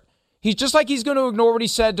ignore it. He's just like he's going to ignore what he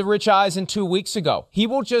said to Rich Eisen 2 weeks ago. He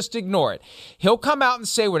will just ignore it. He'll come out and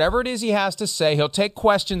say whatever it is he has to say. He'll take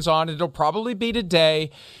questions on it. It'll probably be today.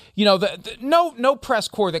 No press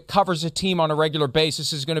corps that covers a team on a regular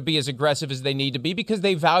basis is going to be as aggressive as they need to be, because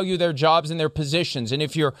they value their jobs and their positions. And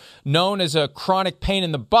if you're known as a chronic pain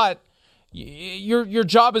in the butt, your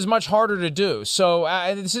job is much harder to do. So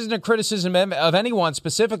this isn't a criticism of anyone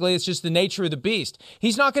specifically. It's just the nature of the beast.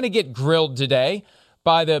 He's not going to get grilled today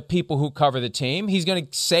by the people who cover the team. He's going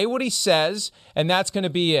to say what he says, and that's going to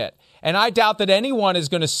be it. And I doubt that anyone is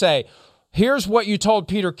going to say, here's what you told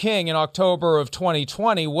Peter King in October of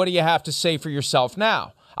 2020. What do you have to say for yourself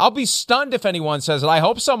now? I'll be stunned if anyone says it. I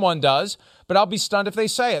hope someone does, but I'll be stunned if they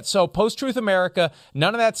say it. So post-truth America,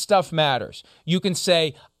 none of that stuff matters. You can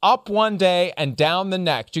say up one day and down the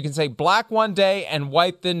next. You can say black one day and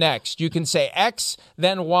white the next. You can say X,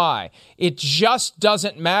 then Y. It just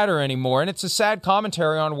doesn't matter anymore, and it's a sad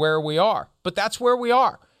commentary on where we are. But that's where we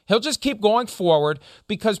are. He'll just keep going forward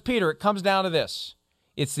because, Peter, it comes down to this.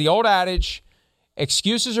 It's the old adage,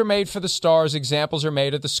 excuses are made for the stars, examples are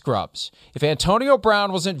made of the scrubs. If Antonio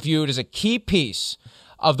Brown wasn't viewed as a key piece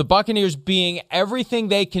of the Buccaneers being everything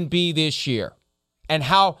they can be this year, and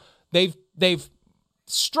how they've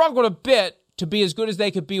struggled a bit to be as good as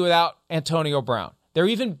they could be without Antonio Brown. They're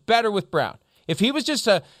even better with Brown. If he was just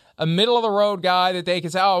a middle-of-the-road guy that they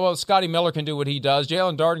could say, oh, well, Scotty Miller can do what he does,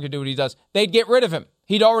 Jalen Darden can do what he does, they'd get rid of him.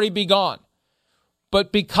 He'd already be gone.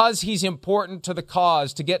 But because he's important to the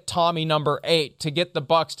cause, to get Tommy number 8, to get the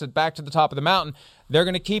Bucs back to the top of the mountain, they're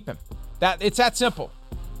going to keep him. It's that simple.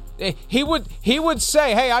 He would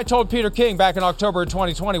say, hey, I told Peter King back in October of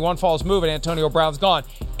 2020, one false move and Antonio Brown's gone,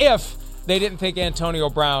 if they didn't think Antonio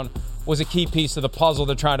Brown was a key piece of the puzzle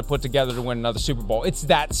they're trying to put together to win another Super Bowl. It's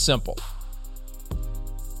that simple.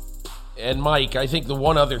 And Mike, I think the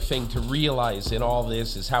one other thing to realize in all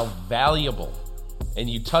this is how valuable, and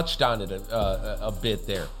you touched on it a bit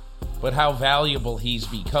there, but how valuable he's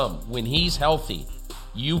become. When he's healthy,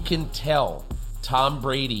 you can tell Tom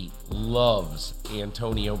Brady loves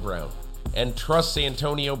Antonio Brown. and trusts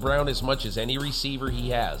Antonio Brown as much as any receiver he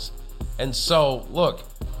has. And so, look,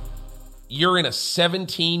 you're in a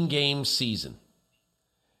 17-game season,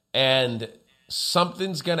 and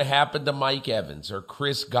something's going to happen to Mike Evans or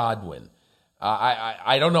Chris Godwin.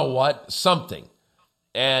 I don't know what, something.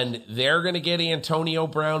 And they're going to get Antonio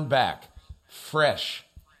Brown back fresh,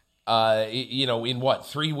 in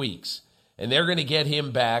 3 weeks. And they're going to get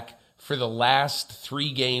him back for the last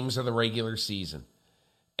 3 games of the regular season.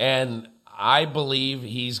 And I believe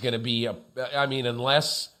he's going to be,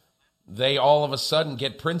 unless they all of a sudden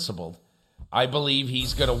get principled, I believe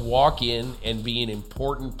he's going to walk in and be an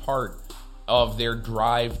important part of their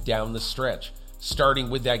drive down the stretch, starting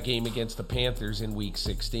with that game against the Panthers in Week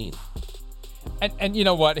 16. And you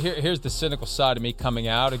know what? Here's the cynical side of me coming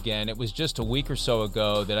out again. It was just a week or so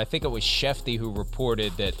ago that I think it was Shefty who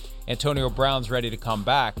reported that Antonio Brown's ready to come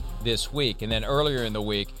back this week. And then earlier in the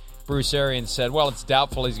week, Bruce Arians said, well, it's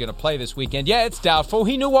doubtful he's going to play this weekend. Yeah, it's doubtful.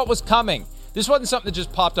 He knew what was coming. This wasn't something that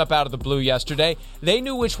just popped up out of the blue yesterday. They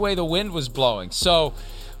knew which way the wind was blowing. So,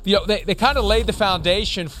 they kind of laid the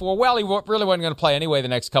foundation for, well, he really wasn't going to play anyway the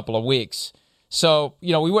next couple of weeks. So,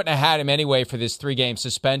 we wouldn't have had him anyway for this 3-game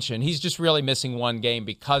suspension. He's just really missing 1 game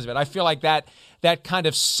because of it. I feel like that kind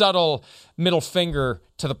of subtle middle finger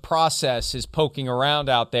to the process is poking around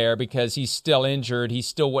out there because he's still injured. He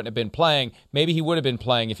still wouldn't have been playing. Maybe he would have been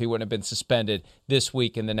playing if he wouldn't have been suspended this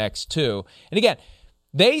week and the next 2. And again,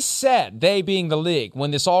 they said, they being the league,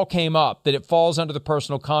 when this all came up, that it falls under the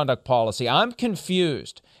personal conduct policy. I'm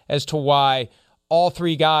confused as to why all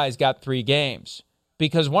 3 guys got 3 games.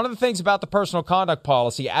 Because one of the things about the personal conduct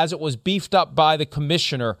policy, as it was beefed up by the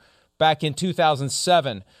commissioner back in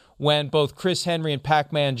 2007, when both Chris Henry and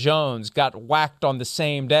Pac-Man Jones got whacked on the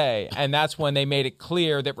same day, and that's when they made it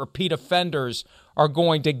clear that repeat offenders are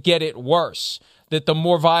going to get it worse, that the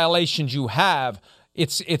more violations you have,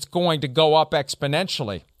 it's going to go up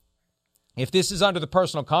exponentially. If this is under the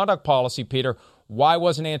personal conduct policy, Peter, why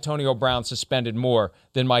wasn't Antonio Brown suspended more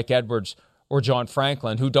than Mike Edwards or John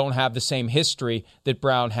Franklin, who don't have the same history that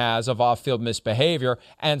Brown has of off-field misbehavior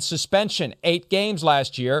and suspension? 8 games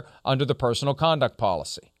last year under the personal conduct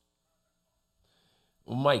policy.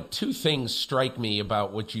 Well, Mike, 2 things strike me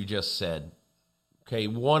about what you just said. Okay,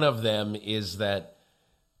 one of them is that,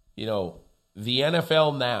 the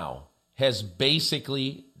NFL now has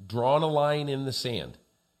basically drawn a line in the sand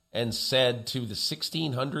and said to the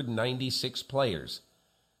 1,696 players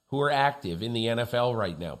who are active in the NFL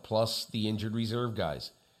right now, plus the injured reserve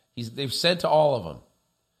guys, they've said to all of them,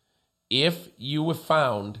 if you were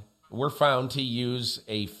found to use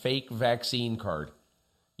a fake vaccine card,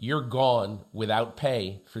 you're gone without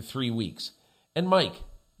pay for 3 weeks. And Mike,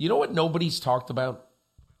 you know what nobody's talked about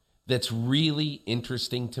that's really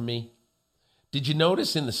interesting to me? Did you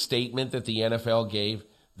notice in the statement that the NFL gave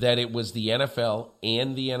that it was the NFL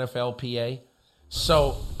and the NFLPA?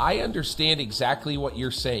 So I understand exactly what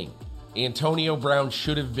you're saying. Antonio Brown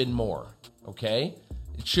should have been more, okay?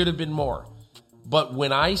 It should have been more. But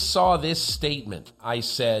when I saw this statement, I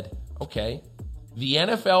said, okay, the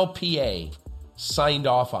NFLPA signed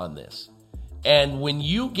off on this. And when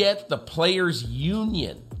you get the players'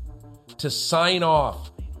 union to sign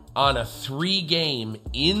off on a 3-game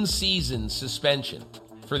in-season suspension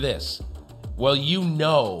for this, well,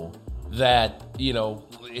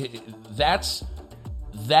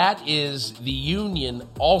 that is the union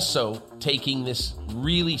also taking this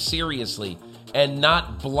really seriously and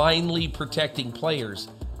not blindly protecting players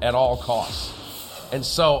at all costs. And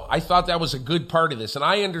so I thought that was a good part of this. And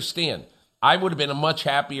I understand I would have been much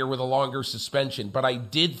happier with a longer suspension, but I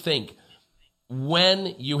did think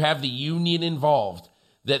when you have the union involved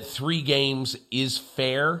that 3 games is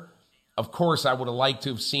fair. Of course, I would have liked to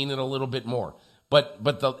have seen it a little bit more. But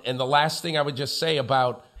the last thing I would just say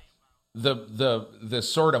about the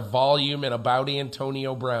sort of volume and about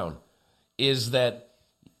Antonio Brown is that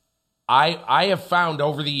I have found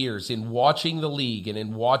over the years in watching the league and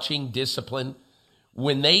in watching discipline,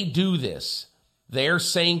 when they do this, they're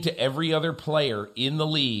saying to every other player in the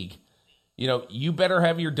league, you better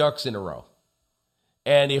have your ducks in a row.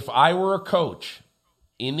 And if I were a coach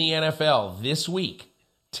in the NFL this week,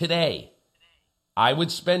 today, I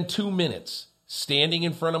would spend 2 minutes standing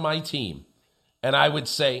in front of my team and I would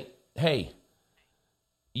say, hey,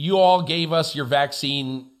 you all gave us your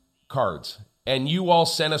vaccine cards and you all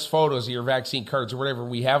sent us photos of your vaccine cards or whatever.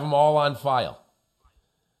 We have them all on file.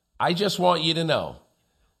 I just want you to know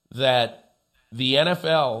that the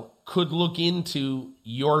NFL could look into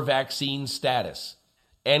your vaccine status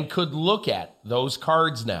and could look at those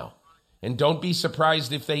cards now. And don't be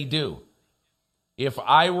surprised if they do. If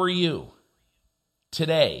I were you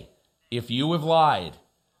today, if you have lied,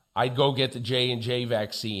 I'd go get the J&J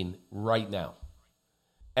vaccine right now.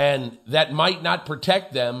 And that might not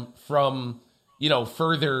protect them from,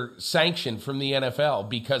 further sanction from the NFL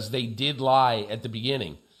because they did lie at the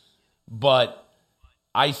beginning. But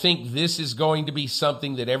I think this is going to be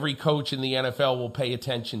something that every coach in the NFL will pay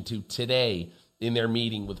attention to today in their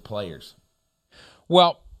meeting with players.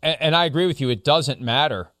 Well, and I agree with you. It doesn't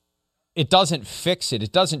matter. It doesn't fix it.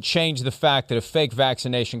 It doesn't change the fact that a fake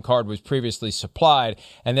vaccination card was previously supplied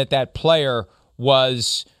and that player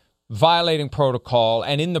was violating protocol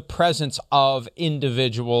and in the presence of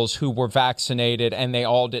individuals who were vaccinated and they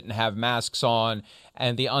all didn't have masks on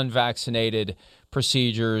and the unvaccinated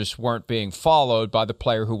procedures weren't being followed by the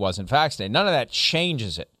player who wasn't vaccinated. None of that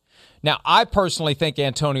changes it. Now, I personally think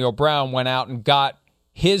Antonio Brown went out and got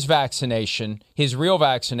his vaccination, his real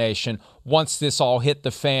vaccination, once this all hit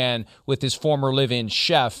the fan with his former live-in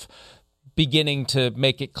chef beginning to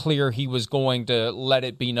make it clear he was going to let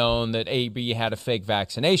it be known that AB had a fake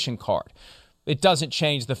vaccination card. It doesn't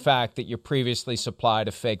change the fact that you previously supplied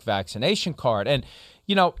a fake vaccination card. And,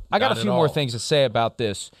 I got a few more things to say about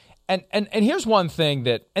this. And here's one thing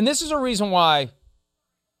and this is a reason why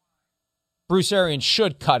Bruce Arians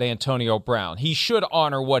should cut Antonio Brown. He should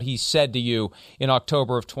honor what he said to you in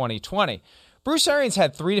October of 2020. Bruce Arians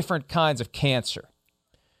had 3 different kinds of cancer.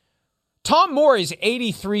 Tom Morey's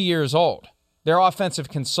 83 years old, their offensive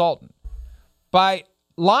consultant. By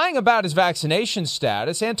lying about his vaccination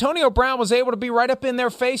status, Antonio Brown was able to be right up in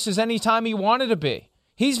their faces anytime he wanted to be.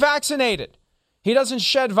 He's vaccinated. He doesn't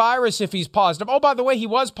shed virus if he's positive. Oh, by the way, he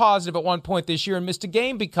was positive at one point this year and missed a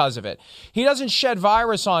game because of it. He doesn't shed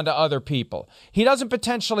virus onto other people. He doesn't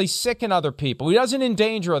potentially sicken other people. He doesn't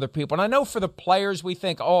endanger other people. And I know for the players, we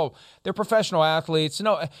think, they're professional athletes.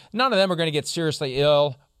 No, none of them are going to get seriously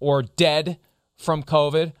ill or dead from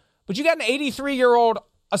COVID. But you got an 83-year-old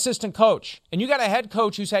assistant coach, and you got a head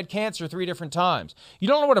coach who's had cancer 3 different times. You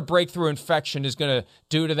don't know what a breakthrough infection is going to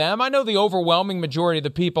do to them. I know the overwhelming majority of the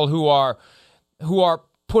people who are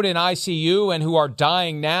put in ICU and who are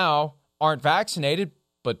dying now aren't vaccinated,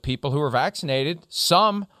 but people who are vaccinated,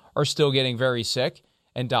 some are still getting very sick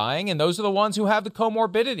and dying, and those are the ones who have the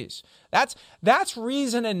comorbidities. That's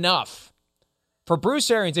reason enough for Bruce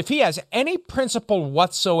Arians, if he has any principle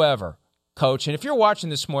whatsoever, coach, and if you're watching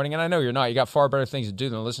this morning, and I know you're not, you got far better things to do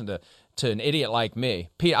than listen to an idiot like me.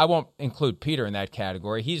 Pete, I won't include Peter in that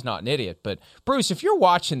category. He's not an idiot. But Bruce, if you're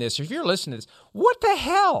watching this, or if you're listening to this, what the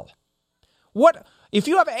hell? What if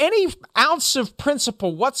you have any ounce of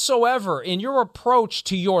principle whatsoever in your approach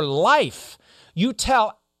to your life? You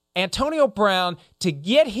tell Antonio Brown to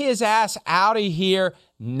get his ass out of here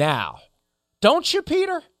now. Don't you,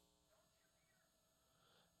 Peter?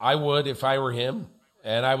 I would if I were him.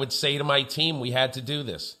 And I would say to my team, we had to do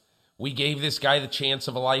this. We gave this guy the chance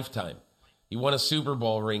of a lifetime. He won a Super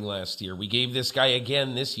Bowl ring last year. We gave this guy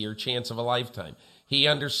again this year, chance of a lifetime. He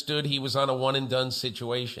understood he was on a one-and-done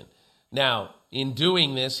situation. Now, in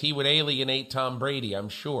doing this, he would alienate Tom Brady, I'm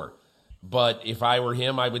sure. But if I were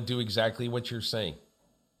him, I would do exactly what you're saying.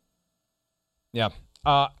 Yeah.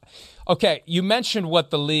 Okay, you mentioned what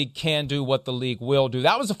the league can do, what the league will do.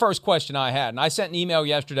 That was the first question I had. And I sent an email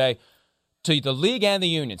yesterday to the league and the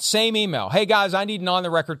union. Same email. Hey, guys, I need an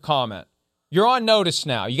on-the-record comment. You're on notice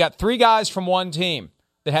now. You got 3 guys from one team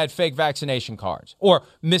that had fake vaccination cards or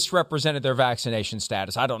misrepresented their vaccination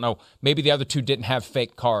status. I don't know. Maybe the other 2 didn't have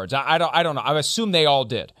fake cards. I don't know. I assume they all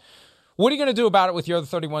did. What are you going to do about it with your other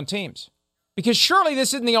 31 teams? Because surely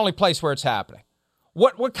this isn't the only place where it's happening.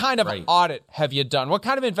 What kind of audit have you done? What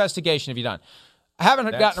kind of investigation have you done? I haven't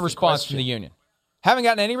gotten a response from the union. Haven't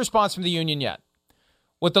gotten any response from the union yet.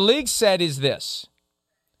 What the league said is this.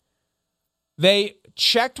 They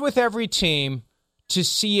checked with every team to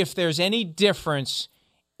see if there's any difference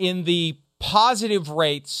in the positive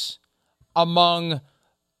rates among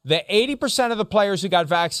the 80% of the players who got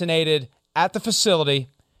vaccinated at the facility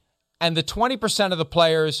and the 20% of the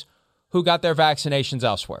players who got their vaccinations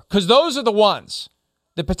elsewhere. Because those are the ones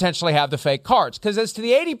that potentially have the fake cards. Because as to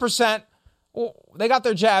the 80%, well, they got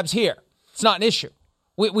their jabs here. It's not an issue.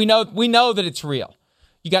 We know that it's real.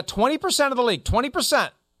 You got 20% of the league, 20%.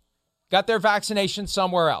 Got their vaccination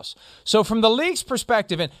somewhere else. So from the league's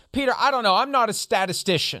perspective, and Peter, I don't know, I'm not a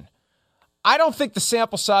statistician. I don't think the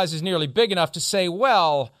sample size is nearly big enough to say,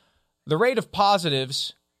 well, the rate of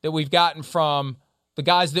positives that we've gotten from the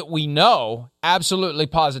guys that we know absolutely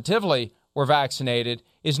positively were vaccinated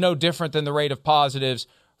is no different than the rate of positives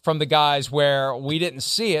from the guys where we didn't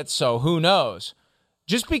see it, so who knows?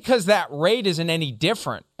 Just because that rate isn't any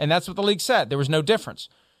different, and that's what the league said, there was no difference.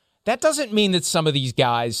 That doesn't mean that some of these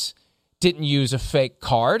guys didn't use a fake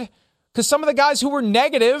card, because some of the guys who were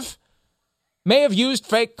negative may have used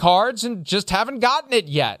fake cards and just haven't gotten it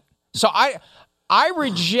yet. So I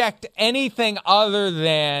reject anything other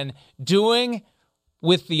than doing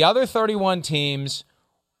with the other 31 teams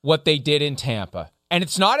what they did in Tampa. And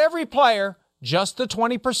it's not every player, just the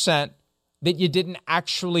 20% that you didn't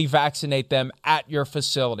actually vaccinate them at your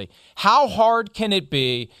facility. How hard can it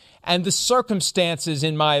be? And the circumstances,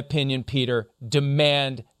 in my opinion, Peter,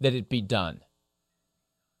 demand that it be done.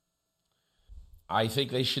 I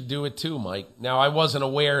think they should do it too, Mike. Now, I wasn't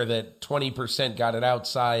aware that 20% got it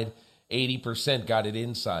outside, 80% got it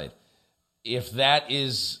inside. If that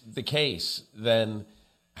is the case, then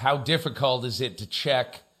how difficult is it to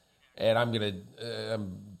check? And I'm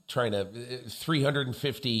trying to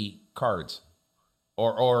 350 cards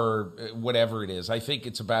or whatever it is. I think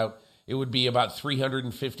it would be about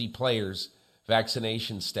 350 players'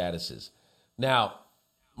 vaccination statuses. Now,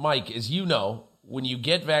 Mike, as you know, when you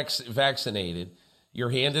get vaccinated, you're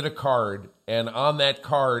handed a card, and on that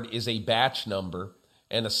card is a batch number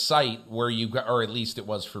and a site where you got, or at least it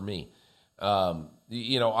was for me. On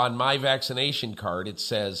my vaccination card, it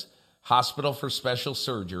says Hospital for Special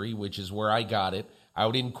Surgery, which is where I got it,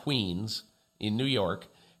 out in Queens, in New York,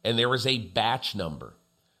 and there is a batch number.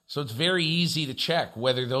 So it's very easy to check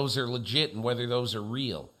whether those are legit and whether those are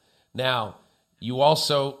real. Now, you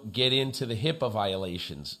also get into the HIPAA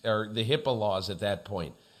violations, or the HIPAA laws at that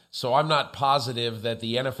point. So I'm not positive that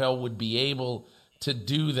the NFL would be able to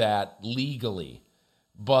do that legally.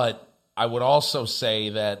 But I would also say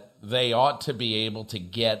that they ought to be able to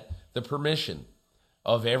get the permission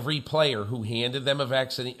of every player who handed them a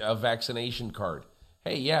vaccination card.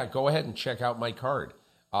 Hey, yeah, go ahead and check out my card.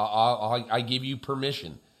 I give you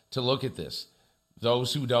permission to look at this.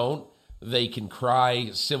 Those who don't, they can cry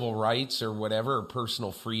civil rights or whatever, or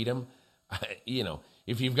personal freedom.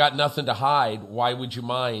 If you've got nothing to hide, why would you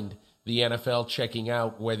mind the NFL checking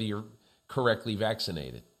out whether you're correctly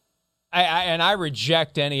vaccinated? I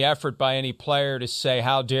reject any effort by any player to say,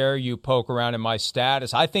 how dare you poke around in my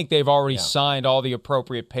status. I think they've already signed all the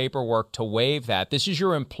appropriate paperwork to waive that. This is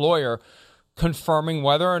your employer confirming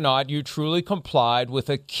whether or not you truly complied with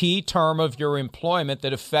a key term of your employment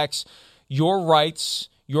that affects your rights,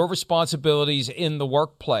 your responsibilities in the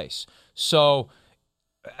workplace. So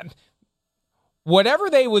whatever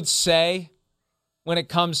they would say when it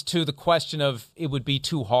comes to the question of it would be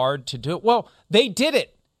too hard to do it, well, they did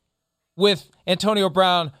it with Antonio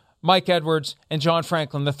Brown, Mike Edwards, and John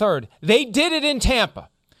Franklin III. They did it in Tampa.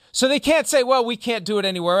 So they can't say, well, we can't do it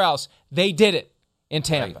anywhere else. They did it in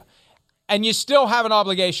Tampa. Right. And you still have an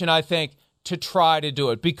obligation, I think, to try to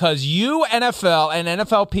do it because you, NFL and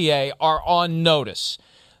NFLPA, are on notice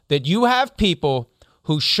that you have people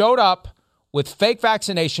who showed up with fake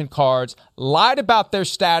vaccination cards, lied about their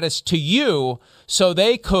status to you so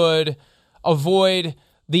they could avoid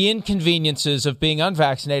the inconveniences of being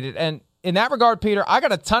unvaccinated. And in that regard, Peter, I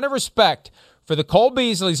got a ton of respect for the Cole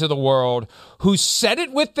Beasleys of the world who said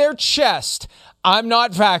it with their chest, I'm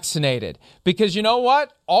not vaccinated. Because you know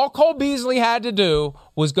what? All Cole Beasley had to do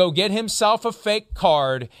was go get himself a fake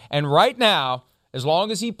card. And right now, as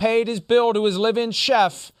long as he paid his bill to his live-in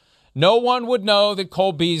chef, no one would know that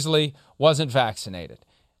Cole Beasley wasn't vaccinated.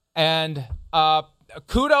 And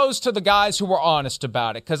kudos to the guys who were honest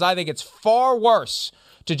about it, because I think it's far worse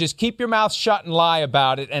to just keep your mouth shut and lie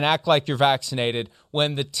about it and act like you're vaccinated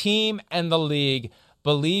when the team and the league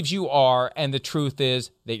believes you are and the truth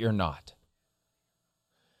is that you're not.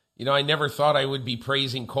 I never thought I would be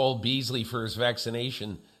praising Cole Beasley for his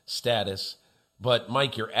vaccination status, but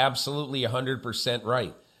Mike, you're absolutely 100%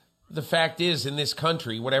 right. The fact is, in this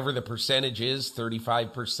country, whatever the percentage is,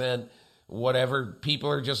 35%, whatever,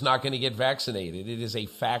 people are just not going to get vaccinated. It is a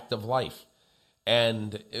fact of life.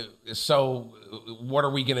 And so what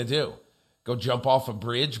are we going to do? Go jump off a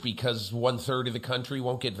bridge because 1/3 of the country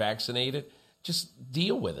won't get vaccinated? Just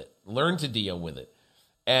deal with it. Learn to deal with it.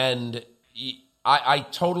 And I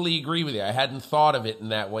totally agree with you. I hadn't thought of it in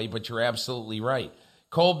that way, but you're absolutely right.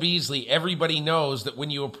 Cole Beasley, everybody knows that when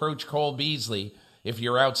you approach Cole Beasley, if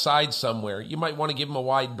you're outside somewhere, you might want to give him a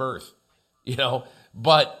wide berth,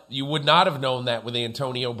 but you would not have known that with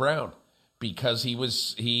Antonio Brown because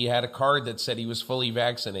he had a card that said he was fully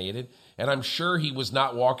vaccinated, and I'm sure he was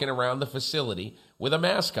not walking around the facility with a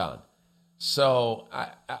mask on. So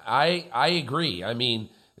I agree. I mean,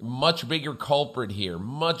 much bigger culprit here,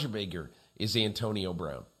 much bigger, is Antonio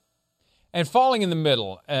Brown. And falling in the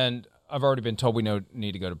middle, and I've already been told we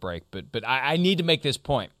need to go to break, but I need to make this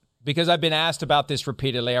point because I've been asked about this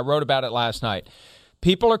repeatedly. I wrote about it last night.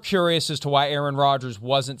 People are curious as to why Aaron Rodgers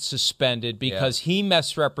wasn't suspended because he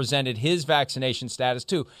misrepresented his vaccination status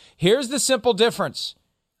too. Here's the simple difference.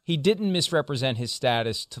 He didn't misrepresent his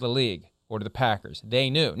status to the league. or to the Packers. They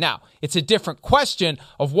knew. Now, it's a different question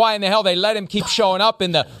of why in the hell they let him keep showing up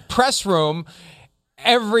in the press room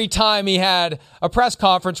every time he had a press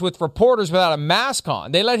conference with reporters without a mask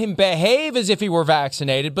on. They let him behave as if he were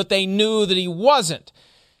vaccinated, but they knew that he wasn't.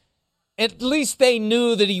 At least they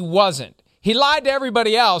knew that he wasn't. He lied to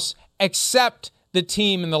everybody else except the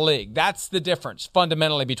team in the league. That's the difference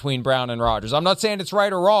fundamentally between Brown and Rodgers. I'm not saying it's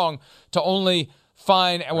right or wrong to only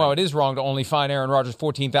fine, well, it is wrong to only fine Aaron Rodgers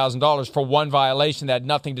 $14,000 for one violation that had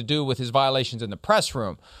nothing to do with his violations in the press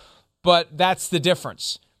room. But that's the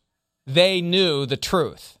difference. They knew the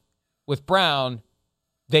truth. With Brown,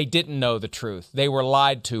 they didn't know the truth. They were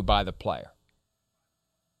lied to by the player.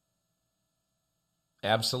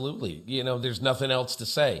 Absolutely. There's nothing else to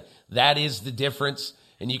say. That is the difference.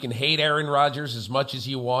 And you can hate Aaron Rodgers as much as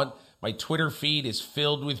you want. My Twitter feed is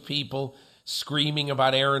filled with people screaming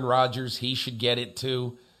about Aaron Rodgers. He should get it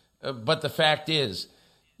too. But the fact is,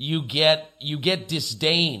 you get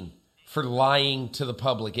disdain for lying to the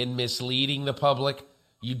public and misleading the public.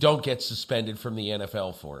 You don't get suspended from the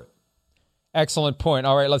NFL for it. Excellent point.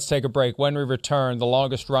 All right, let's take a break. When we return, the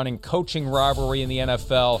longest-running coaching rivalry in the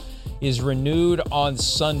NFL is renewed on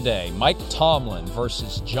Sunday. Mike Tomlin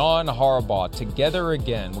versus John Harbaugh together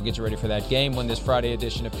again. We'll get you ready for that game when this Friday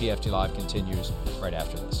edition of PFT Live continues right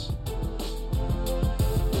after this.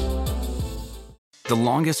 The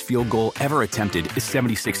longest field goal ever attempted is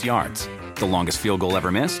 76 yards. The longest field goal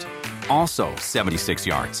ever missed? Also 76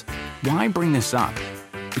 yards. Why bring this up?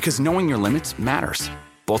 Because knowing your limits matters,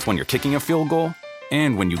 both when you're kicking a field goal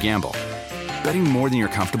and when you gamble. Betting more than you're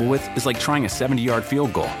comfortable with is like trying a 70-yard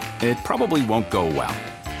field goal. It probably won't go well.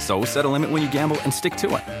 So set a limit when you gamble and stick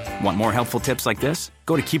to it. Want more helpful tips like this?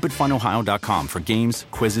 Go to keepitfunohio.com for games,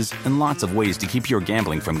 quizzes, and lots of ways to keep your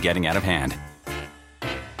gambling from getting out of hand.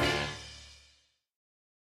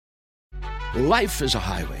 Life is a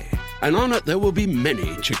highway, and on it there will be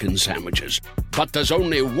many chicken sandwiches. But there's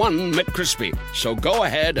only one McCrispy. So go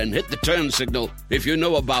ahead and hit the turn signal if you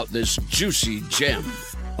know about this juicy gem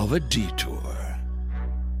of a detour.